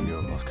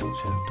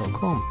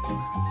bureauoflostculture.com.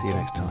 See you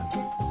next time.